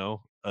Stroud,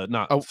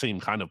 not same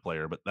kind of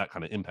player, but that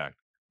kind of impact.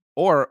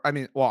 Or I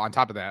mean, well, on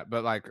top of that,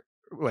 but like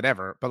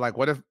whatever. But like,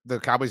 what if the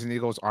Cowboys and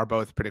Eagles are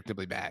both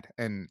predictably bad,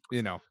 and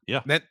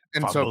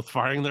both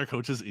firing their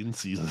coaches in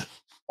season,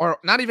 or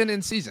not even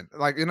in season?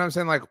 Like, you know what I'm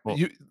saying? Like,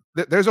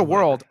 there's a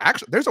world.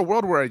 Actually, there's a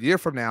world where a year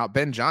from now,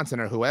 Ben Johnson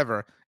or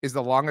whoever is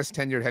the longest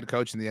tenured head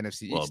coach in the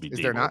NFC East. Is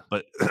there not?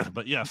 But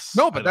yes.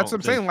 No, but that's what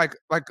I'm saying. Like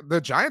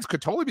the Giants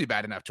could totally be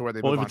bad enough to where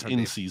they. Well, if it's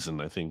in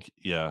season, I think.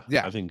 Yeah.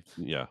 I think.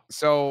 Yeah.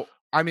 So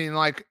I mean,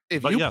 like,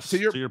 to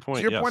your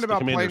point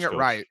about playing it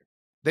right.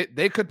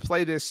 They could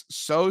play this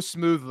so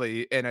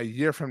smoothly and a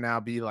year from now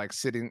be like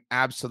sitting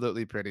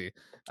absolutely pretty,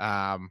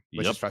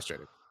 which is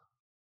frustrating.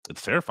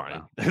 It's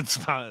terrifying. Wow.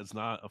 It's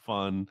not a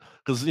fun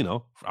because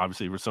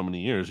obviously for so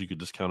many years you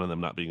could just count on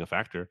them not being a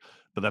factor.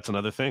 But that's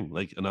another thing,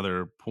 like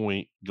another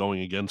point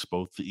going against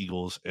both the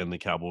Eagles and the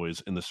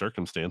Cowboys in the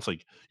circumstance.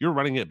 Like you're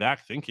running it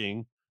back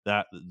thinking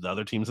that the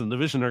other teams in the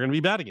division are going to be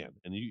bad again,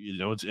 and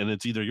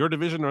it's either your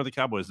division or the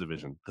Cowboys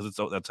division because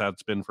that's how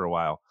it's been for a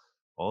while.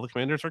 All the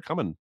Commanders are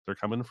coming. They're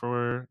coming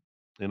for,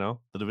 the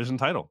division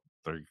title.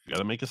 They're got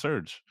to make a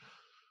surge.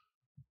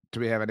 Do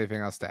we have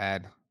anything else to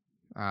add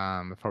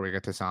before we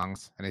get to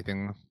songs?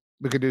 Anything?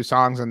 We could do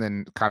songs and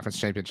then conference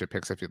championship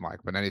picks if you'd like,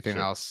 but anything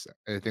else?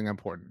 Anything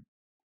important?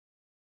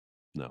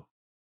 No.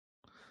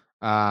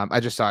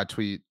 I just saw a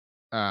tweet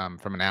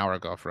from an hour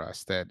ago for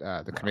us that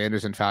the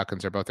Commanders and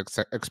Falcons are both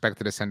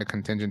expected to send a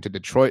contingent to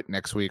Detroit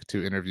next week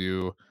to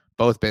interview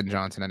both Ben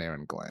Johnson and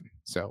Aaron Glenn.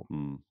 So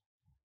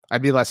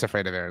I'd be less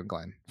afraid of Aaron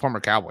Glenn, former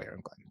Cowboy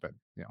Aaron Glenn, but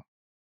you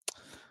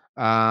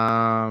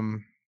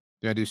want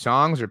to do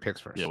songs or picks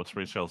first? Yeah, what's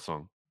Rachel's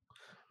song?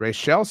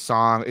 Rachel's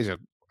song is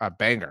a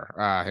banger.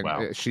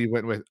 Wow. She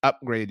went with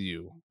 "Upgrade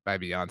You" by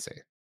Beyonce.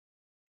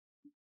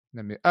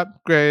 Let me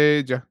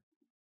upgrade you.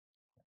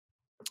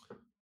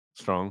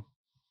 Strong.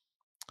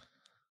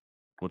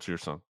 What's your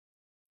song?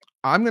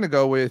 I'm gonna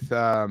go with.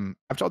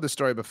 I've told this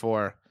story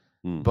before,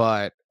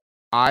 but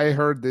I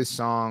heard this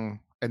song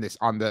and this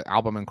on the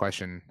album in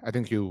question. I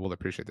think you will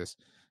appreciate this.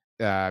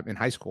 In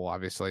high school,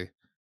 obviously,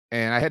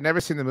 and I had never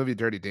seen the movie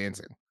Dirty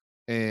Dancing.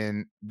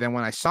 And then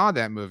when I saw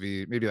that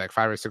movie, maybe like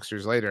 5 or 6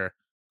 years later,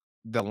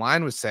 the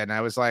line was said, and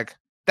I was like,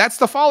 "That's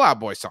the Fall Out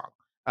Boy song."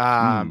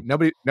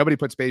 Nobody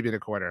puts "Baby in a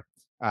Quarter."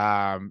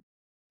 I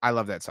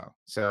love that song,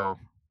 so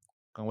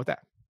going with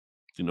that.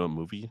 Do you know what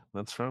movie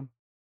that's from?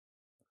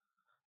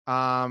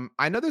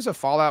 I know there's a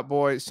Fall Out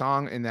Boy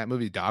song in that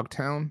movie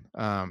Dogtown,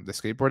 the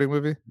skateboarding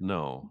movie.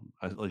 No,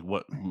 like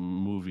what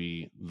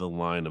movie the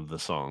line of the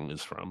song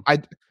is from.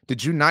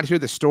 Did you not hear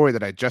the story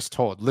that I just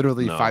told?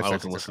 Literally No, 5 I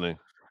seconds wasn't listening.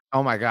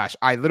 Oh my gosh.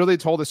 I literally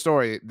told a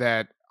story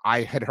that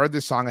I had heard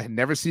this song. I had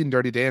never seen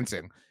Dirty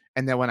Dancing.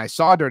 And then when I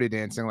saw Dirty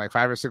Dancing like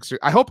 5 or 6 years,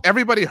 I hope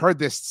everybody heard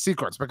this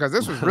sequence because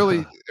this was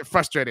really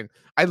frustrating.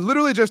 I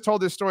literally just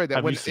told this story that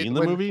Have when you seen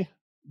the movie?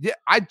 Yeah,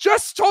 I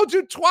just told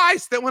you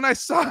twice that when I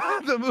saw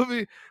the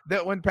movie,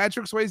 that when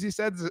Patrick Swayze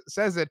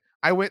says it,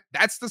 I went,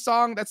 that's the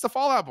song, that's the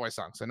Fall Out Boy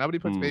song. So Nobody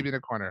Puts Baby in a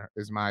Corner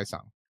is my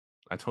song.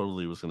 I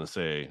totally was gonna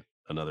say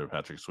another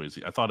Patrick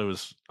Swayze.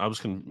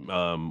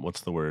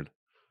 What's the word?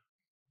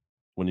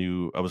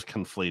 I was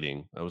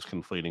conflating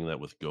that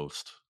with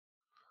Ghost.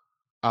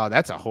 Oh,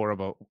 that's a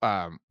horrible.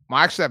 Well,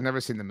 actually, I've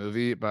never seen the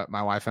movie, but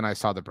my wife and I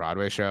saw the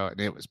Broadway show, and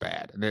it was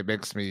bad, and it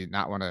makes me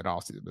not want to at all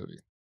see the movie.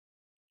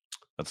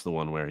 That's the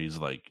one where he's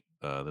like,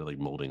 they're like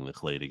molding the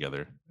clay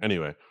together.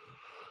 Anyway,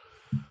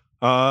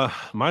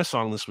 my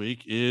song this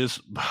week is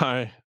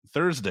by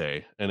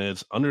Thursday, and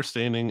it's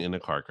 "Understanding in a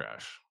Car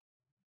Crash."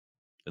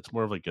 It's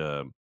more of like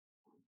a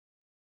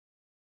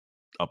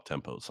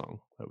up-tempo song,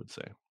 I would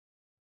say.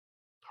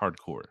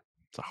 Hardcore.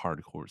 It's a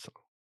hardcore song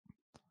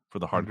for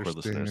the hardcore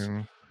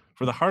listeners.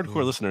 For the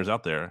hardcore listeners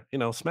out there,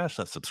 smash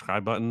that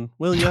subscribe button,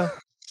 will ya?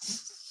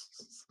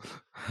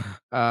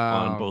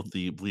 On both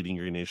the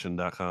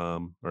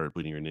bleedinggreenNation.com or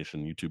Bleeding Green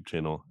Nation YouTube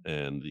channel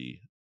and the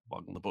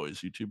Blogging the Boys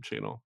YouTube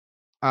channel.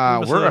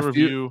 Leave us a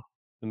review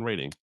and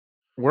rating.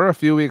 We're a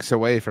few weeks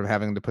away from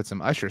having to put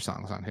some Usher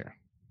songs on here.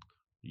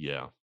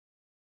 Yeah,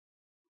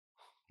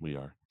 we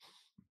are.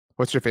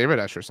 What's your favorite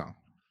Usher song?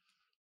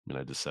 I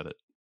mean, I just said it.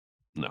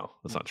 No,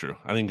 that's not true.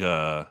 I think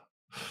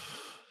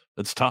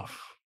it's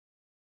tough.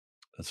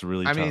 It's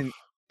really tough. I mean,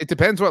 it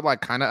depends what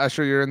like kind of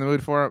Usher you're in the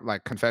mood for.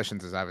 Like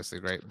Confessions is obviously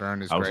great.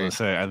 Burn is great. I was gonna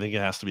say I think it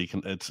has to be.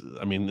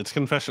 It's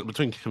Confession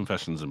between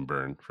Confessions and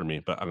Burn for me,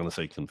 but I'm gonna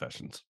say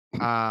Confessions.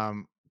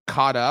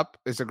 Caught Up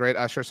is a great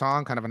Usher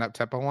song, kind of an up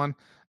tempo one.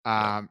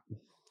 I'm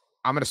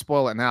gonna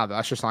spoil it now. The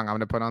Usher song I'm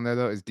gonna put on there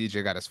though is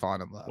DJ Got Us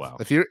Falling in Love. Wow.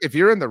 If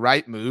you're in the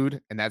right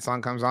mood and that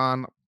song comes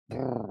on,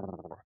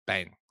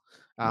 bang.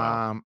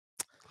 Wow.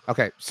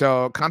 Okay,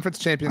 so conference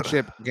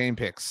championship game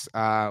picks.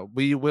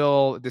 We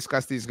will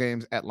discuss these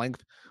games at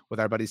length with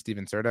our buddy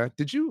Steven Serta.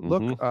 Did you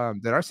look?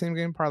 Did our same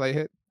game parlay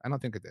hit? I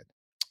don't think it did.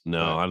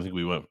 No, I don't think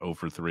we went 0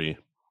 for 3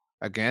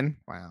 again.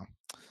 Wow.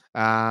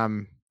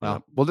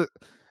 Well,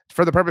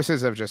 for the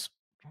purposes of just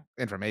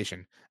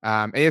information,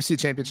 AFC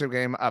Championship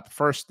game up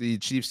first. The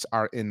Chiefs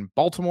are in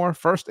Baltimore.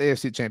 First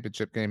AFC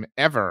Championship game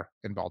ever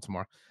in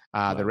Baltimore.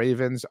 The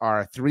Ravens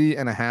are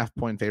 3.5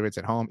 point favorites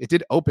at home. It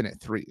did open at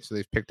 3, so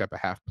they've picked up a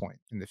half point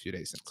in the few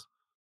days since.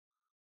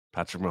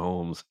 Patrick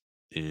Mahomes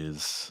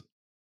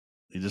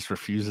he just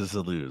refuses to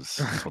lose.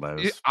 That's what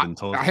I've been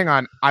told. Hang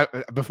on.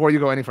 Before you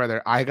go any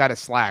further, I got a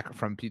Slack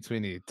from Pete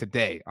Sweeney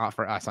today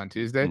for us on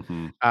Tuesday.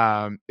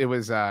 It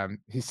was,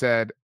 he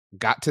said,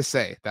 got to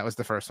say, that was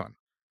the first one.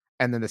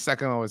 And then the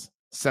second one was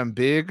some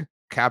big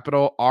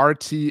capital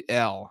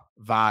RTL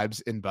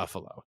vibes in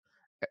Buffalo.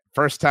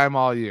 First time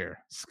all year.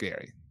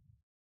 Scary.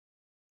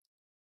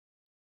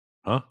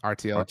 Huh?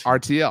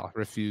 RTL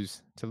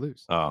refuse to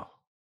lose. Oh.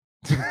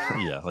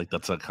 Yeah, like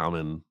that's a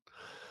common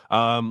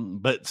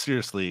but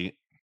seriously,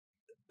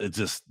 it's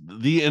just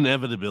the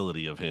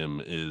inevitability of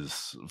him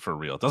is for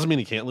real. It doesn't mean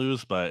he can't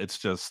lose, but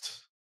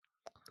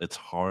it's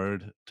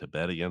hard to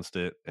bet against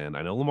it. And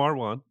I know Lamar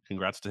won.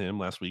 Congrats to him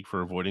last week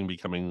for avoiding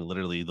becoming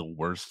literally the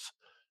worst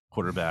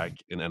quarterback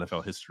in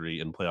NFL history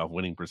in playoff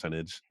winning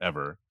percentage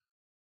ever.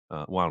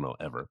 Well, I don't know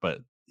ever, but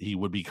he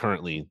would be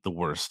currently the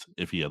worst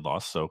if he had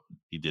lost. So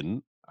he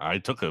didn't. I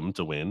took him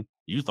to win.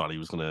 You thought he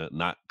was going to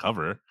not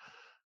cover.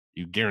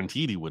 You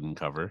guaranteed he wouldn't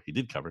cover. He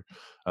did cover.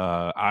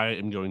 I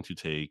am going to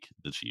take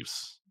the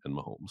Chiefs and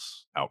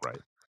Mahomes outright.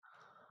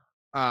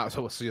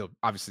 So you'll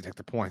obviously take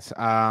the points.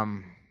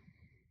 The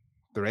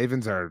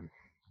Ravens are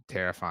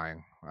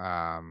terrifying.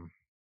 I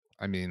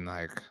mean,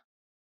 like,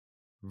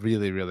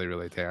 really, really,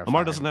 really terrifying.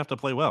 Lamar doesn't have to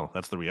play well.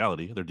 That's the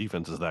reality. Their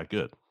defense is that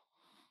good.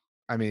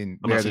 I mean,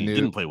 I'm not saying he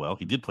didn't play well.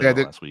 He did play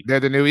well last week.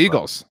 They're the new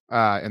Eagles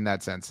in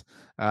that sense.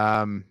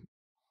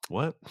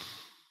 What?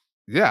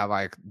 Yeah,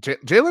 like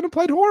Jalen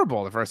played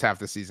horrible the first half of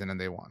the season and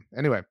they won.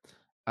 Anyway,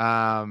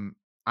 I'm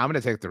going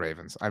to take the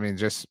Ravens. I mean,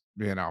 just,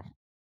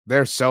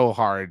 they're so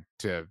hard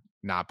to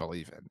not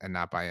believe in and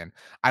not buy in.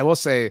 I will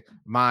say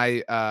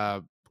my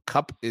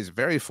cup is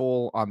very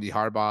full on the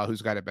Harbaugh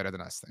who's got it better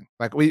than us thing.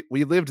 Like we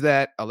lived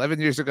that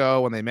 11 years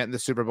ago when they met in the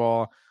Super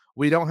Bowl.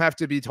 We don't have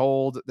to be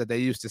told that they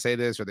used to say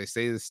this or they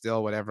say this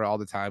still, whatever, all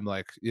the time.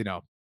 Like,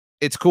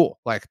 it's cool.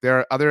 Like there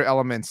are other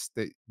elements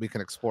that we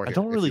can explore here. I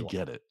don't really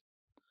get it.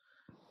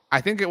 I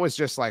think it was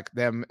just like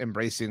them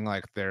embracing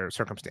like their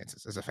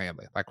circumstances as a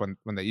family, like when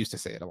they used to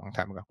say it a long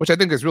time ago, which I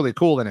think is really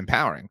cool and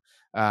empowering.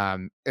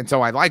 And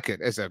so I like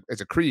it as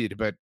a creed,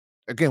 but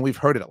again, we've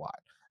heard it a lot.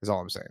 Is all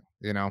I'm saying.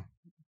 You know,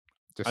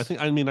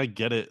 I mean, I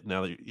get it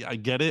now. I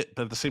get it,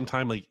 but at the same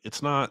time, like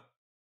it's not.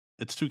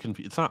 It's too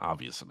confusing. It's not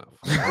obvious enough.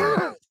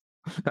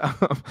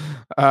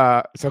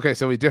 It's okay.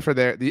 So we differ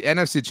there. The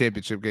NFC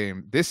Championship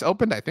game. This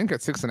opened, I think,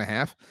 at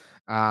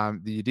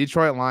 6.5. The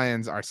Detroit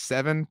Lions are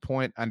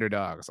 7-point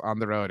underdogs on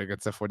the road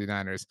against the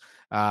 49ers.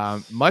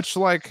 Much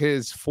like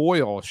his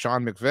foil,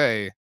 Sean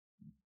McVay,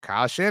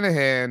 Kyle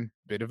Shanahan,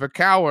 bit of a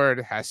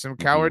coward, has some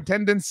coward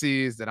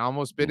tendencies that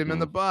almost bit him in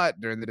the butt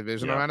during the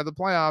divisional round of the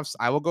playoffs.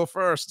 I will go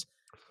first.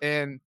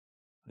 And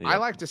I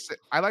like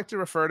to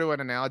refer to an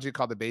analogy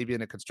called the baby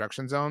in a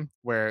construction zone,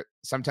 where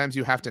sometimes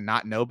you have to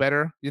not know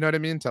better, you know what I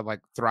mean, to like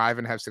thrive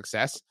and have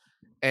success.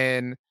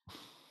 And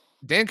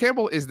Dan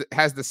Campbell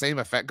has the same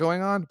effect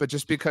going on, but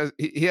just because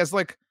he has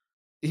like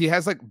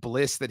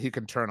bliss that he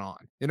can turn on.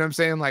 You know what I'm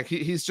saying? Like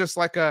he's just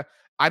like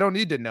I don't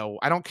need to know.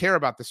 I don't care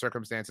about the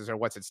circumstances or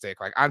what's at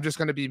stake. Like I'm just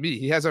going to be me.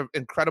 He has an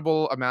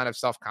incredible amount of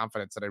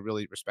self-confidence that I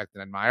really respect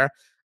and admire.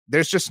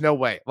 There's just no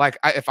way. Like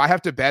if I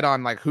have to bet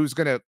on like who's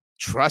going to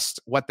trust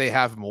what they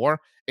have more,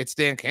 it's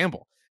Dan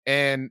Campbell.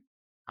 And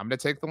I'm going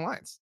to take the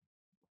Lions.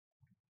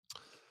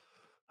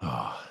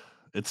 Oh,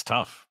 it's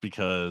tough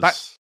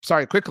because...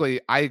 Sorry,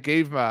 quickly, I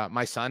gave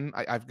my son,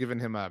 I've given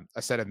him a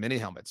set of mini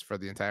helmets for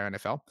the entire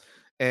NFL.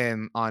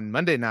 And on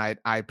Monday night,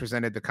 I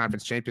presented the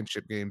conference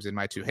championship games in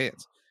my two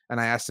hands. And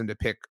I asked him to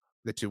pick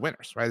the two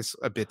winners, right? It's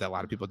a bit that a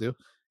lot of people do.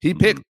 He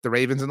picked the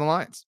Ravens and the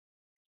Lions.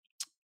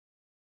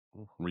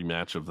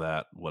 Rematch of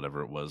that,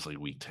 whatever it was, like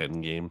week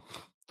 10 game.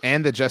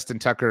 And the Justin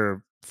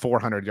Tucker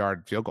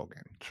 400-yard field goal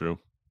game. True.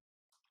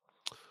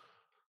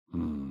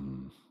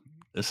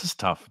 This is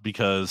tough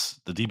because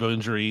the Debo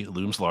injury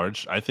looms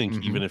large. I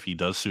think even if he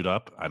does suit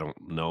up, I don't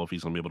know if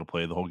he's going to be able to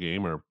play the whole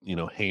game or,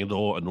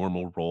 handle a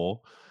normal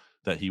role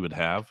that he would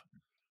have.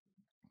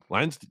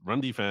 Lions run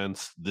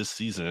defense this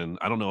season,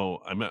 I don't know.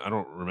 I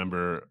don't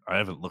remember. I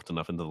haven't looked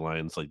enough into the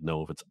Lions,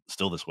 know if it's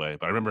still this way.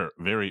 But I remember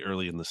very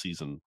early in the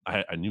season,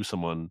 I knew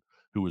someone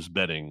who was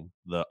betting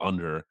the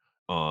under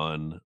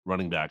on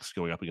running backs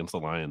going up against the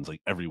Lions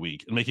every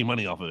week and making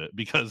money off of it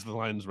because the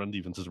Lions run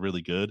defense is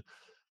really good.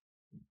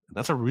 And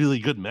that's a really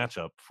good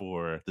matchup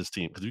for this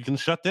team because you can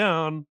shut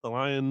down the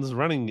Lions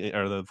running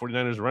or the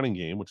 49ers running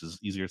game, which is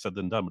easier said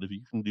than done. But if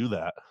you can do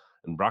that,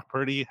 and Brock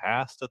Purdy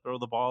has to throw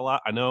the ball a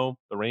lot. I know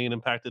the rain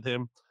impacted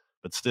him,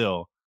 but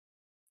still,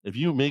 if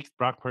you make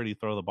Brock Purdy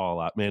throw the ball a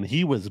lot, man,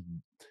 he was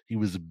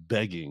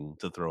begging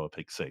to throw a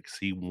pick six.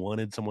 He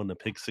wanted someone to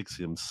pick six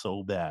him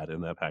so bad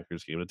in that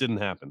Packers game. It didn't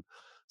happen.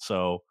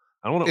 So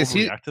I don't want to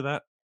overreact to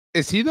that.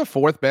 Is he the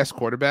fourth best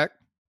quarterback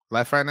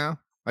left right now?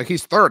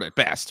 He's third at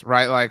best,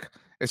 right?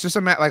 It's just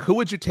a who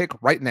would you take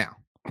right now?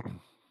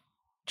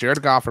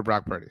 Jared Goff or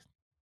Brock Purdy?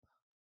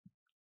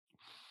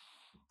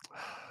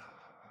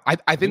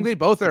 I think they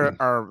both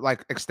are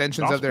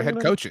extensions Goff's of their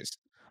head coaches.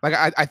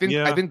 I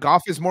think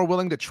Goff is more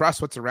willing to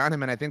trust what's around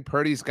him, and I think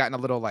Purdy's gotten a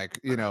little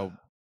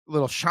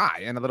little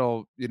shy and a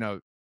little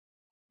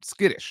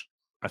skittish.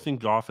 I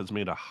think Goff has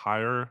made a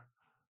higher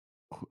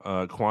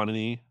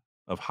quantity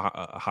of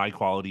high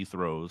quality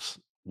throws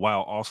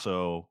while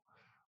also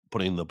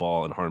putting the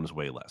ball in harm's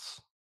way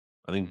less.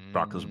 I think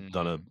Brock has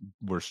done a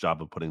worse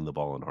job of putting the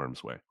ball in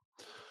harm's way.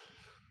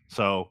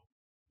 So,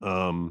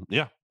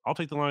 I'll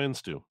take the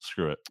Lions too.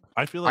 Screw it.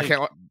 I feel like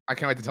I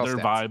can't wait to tell their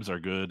stats. vibes are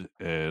good,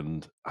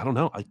 and I don't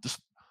know.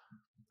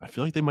 I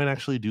feel like they might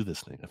actually do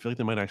this thing. I feel like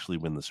they might actually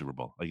win the Super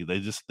Bowl. They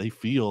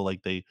feel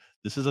like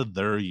this is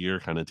their year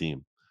kind of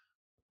team.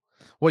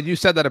 Well, you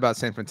said that about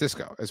San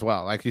Francisco as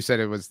well. Like you said,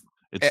 it was.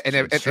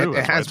 It's true.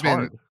 It has been.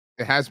 Hard.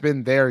 It has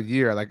been their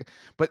year.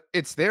 But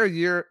it's their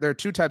year. There are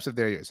two types of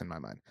their years in my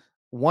mind.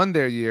 One,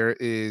 their year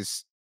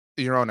is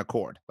your own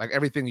accord.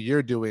 Everything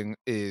you're doing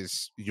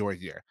is your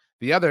year.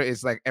 The other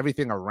is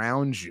everything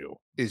around you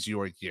is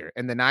your year.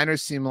 And the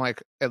Niners seem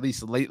like, at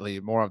least lately,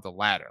 more of the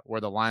latter,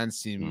 where the Lions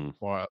seem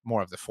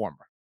more of the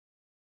former.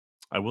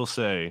 I will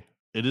say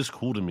it is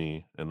cool to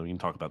me, and we can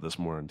talk about this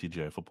more in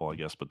TGI football, I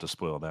guess, but to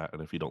spoil that,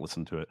 and if you don't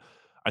listen to it,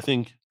 I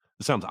think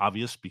it sounds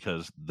obvious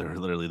because they're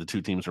literally the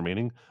two teams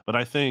remaining, but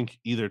I think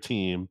either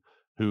team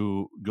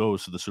who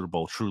goes to the Super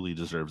Bowl truly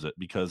deserves it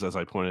because, as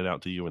I pointed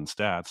out to you in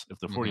stats, if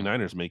the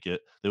 49ers make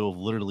it, they will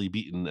have literally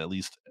beaten at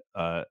least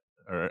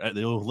or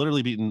they will have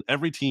literally beaten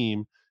every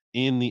team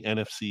in the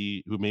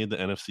NFC who made the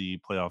NFC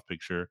playoff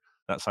picture,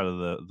 that side of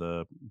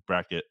the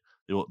bracket.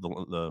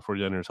 The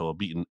 49ers will have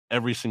beaten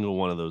every single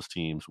one of those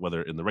teams,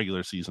 whether in the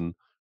regular season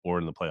or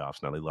in the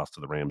playoffs. Now, they lost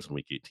to the Rams in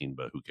week 18,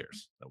 but who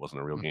cares? That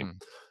wasn't a real game.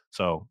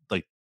 So,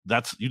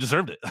 you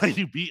deserved it.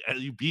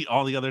 You beat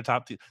all the other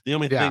top teams. The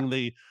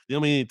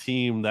only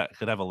team that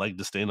could have a leg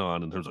to stand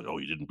on in terms of,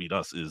 you didn't beat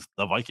us, is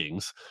the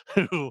Vikings,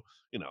 who,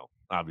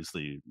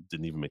 obviously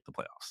didn't even make the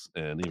playoffs.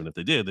 And even if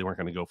they did, they weren't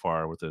going to go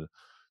far with the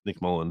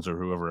Nick Mullins or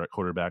whoever at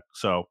quarterback.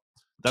 So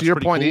that's to your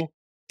pretty point, cool.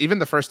 even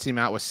the first team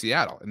out was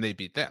Seattle, and they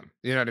beat them.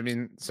 You know what I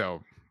mean?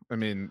 So, I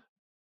mean,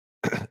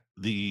 and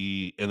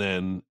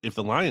then if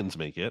the Lions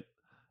make it,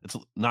 it's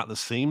not the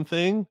same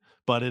thing,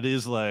 but it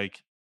is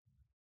like,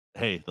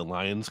 hey, the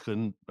Lions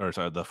couldn't, or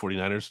sorry, the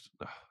 49ers.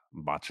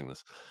 I'm botching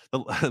this.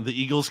 The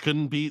Eagles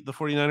couldn't beat the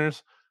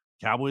 49ers.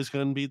 Cowboys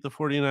couldn't beat the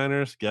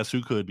 49ers. Guess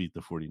who could beat the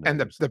 49ers? And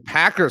the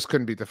Packers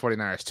couldn't beat the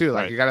 49ers too.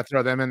 Like, right. You got to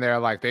throw them in there.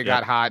 Like, they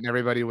got hot and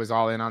everybody was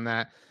all in on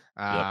that.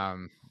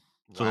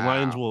 So the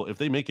Lions will, if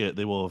they make it,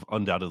 they will have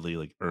undoubtedly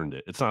like earned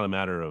it. It's not a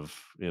matter of,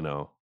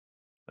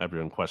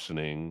 everyone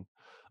questioning,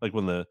 like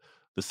when the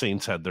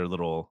Saints had their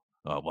little,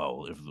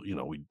 well, if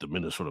the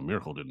Minnesota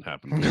Miracle didn't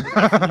happen, we were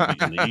definitely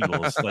beating the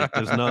Eagles. Like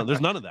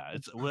there's none of that.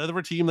 It's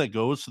whatever team that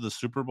goes to the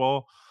Super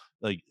Bowl,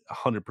 like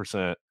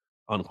 100%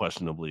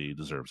 unquestionably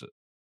deserves it.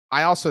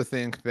 I also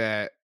think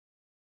that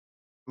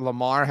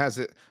Lamar has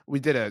it. We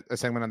did a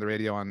segment on the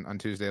radio on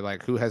Tuesday,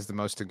 like who has the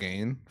most to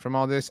gain from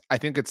all this. I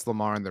think it's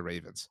Lamar and the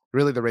Ravens,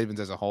 really the Ravens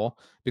as a whole,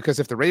 because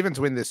if the Ravens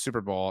win this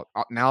Super Bowl,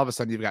 now all of a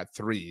sudden you've got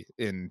 3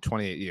 in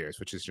 28 years,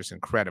 which is just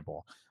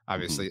incredible.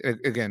 Obviously,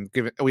 again,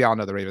 given we all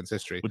know the Ravens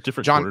history with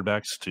different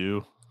quarterbacks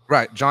too.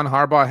 Right. John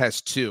Harbaugh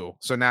has 2.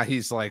 So now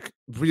he's like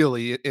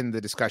really in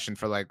the discussion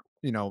for like,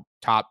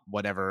 top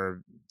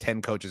whatever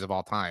 10 coaches of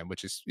all time,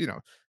 which is,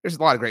 there's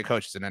a lot of great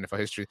coaches in NFL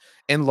history.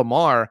 And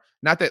Lamar,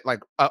 not that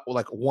like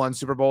one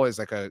Super Bowl is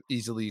like a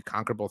easily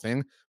conquerable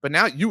thing, but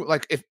now you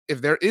like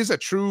if there is a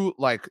true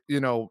like,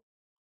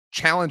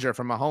 challenger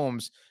from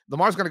Mahomes,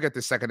 Lamar's going to get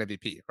the second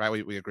MVP,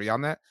 right? We agree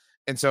on that.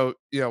 And so,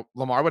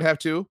 Lamar would have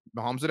 2,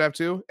 Mahomes would have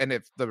 2. And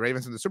if the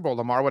Ravens in the Super Bowl,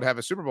 Lamar would have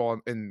a Super Bowl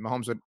and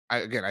Mahomes would,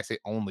 I say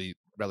only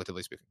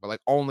relatively speaking, but like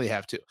only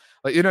have 2.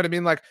 Like, you know what I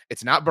mean? Like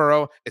it's not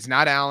Burrow, it's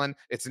not Allen,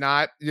 it's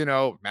not,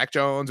 Mac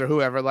Jones or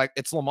whoever, like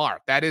it's Lamar.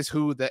 That is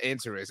who the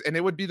answer is. And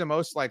it would be the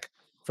most like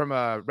from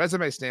a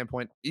resume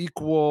standpoint,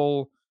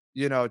 equal,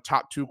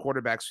 top 2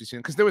 quarterbacks we've seen.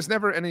 Because there was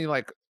never any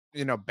like,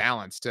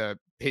 balance to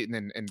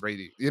Peyton and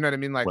Brady. You know what I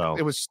mean? Like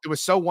it was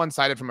so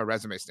one-sided from a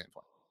resume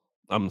standpoint.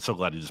 I'm so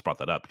glad you just brought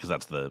that up because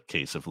that's the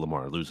case if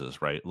Lamar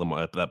loses, right?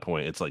 Lamar at that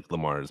point, it's like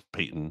Lamar's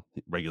Peyton,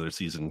 regular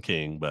season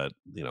king, but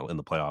in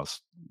the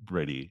playoffs,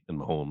 Brady and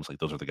Mahomes, like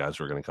those are the guys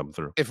who are going to come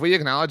through. If we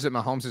acknowledge that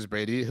Mahomes is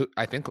Brady, who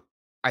I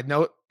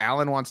know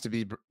Allen wants to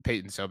be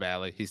Peyton so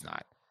badly, he's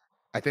not.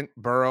 I think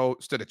Burrow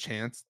stood a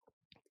chance,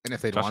 and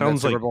if they'd won that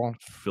Super Bowl,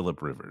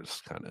 Phillip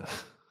Rivers kind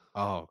of.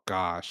 Oh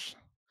gosh,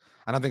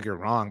 I don't think you're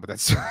wrong, but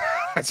that's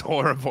that's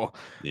horrible.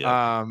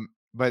 Yeah.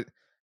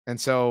 And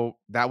so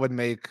that would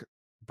make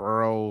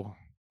Burrow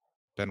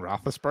Ben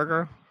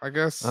Roethlisberger, I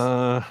guess.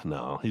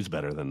 No, he's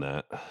better than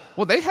that.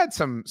 Well, they had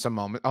some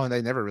moments. Oh, and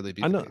they never really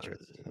beat the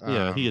Patriots.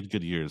 Yeah, he had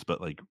good years,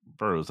 but like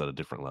Burrow's at a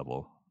different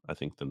level, I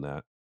think, than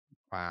that.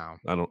 Wow.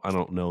 I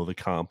don't know the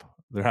comp.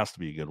 There has to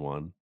be a good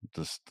one.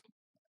 Just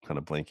kind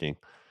of blanking.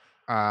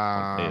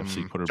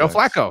 AFC quarterback. Joe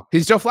Flacco.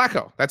 He's Joe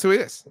Flacco. That's who he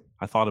is.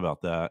 I thought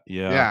about that.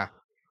 Yeah.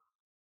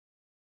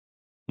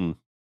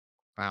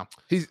 Wow.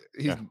 He's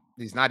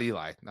not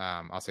Eli.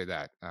 I'll say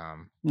that.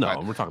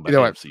 No, we're talking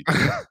about AFC.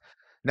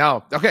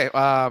 No. Okay.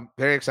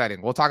 Very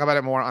exciting. We'll talk about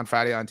it more on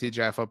Friday on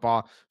TGI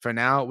Football. For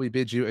now, we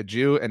bid you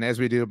adieu. And as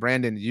we do,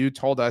 Brandon, you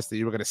told us that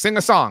you were going to sing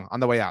a song on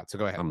the way out. So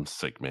go ahead. I'm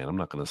sick, man. I'm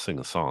not going to sing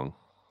a song.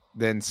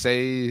 Then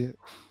say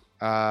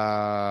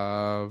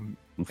awful.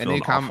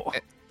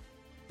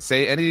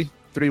 Say any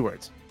 3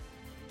 words.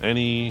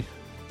 Any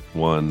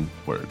 1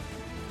 word.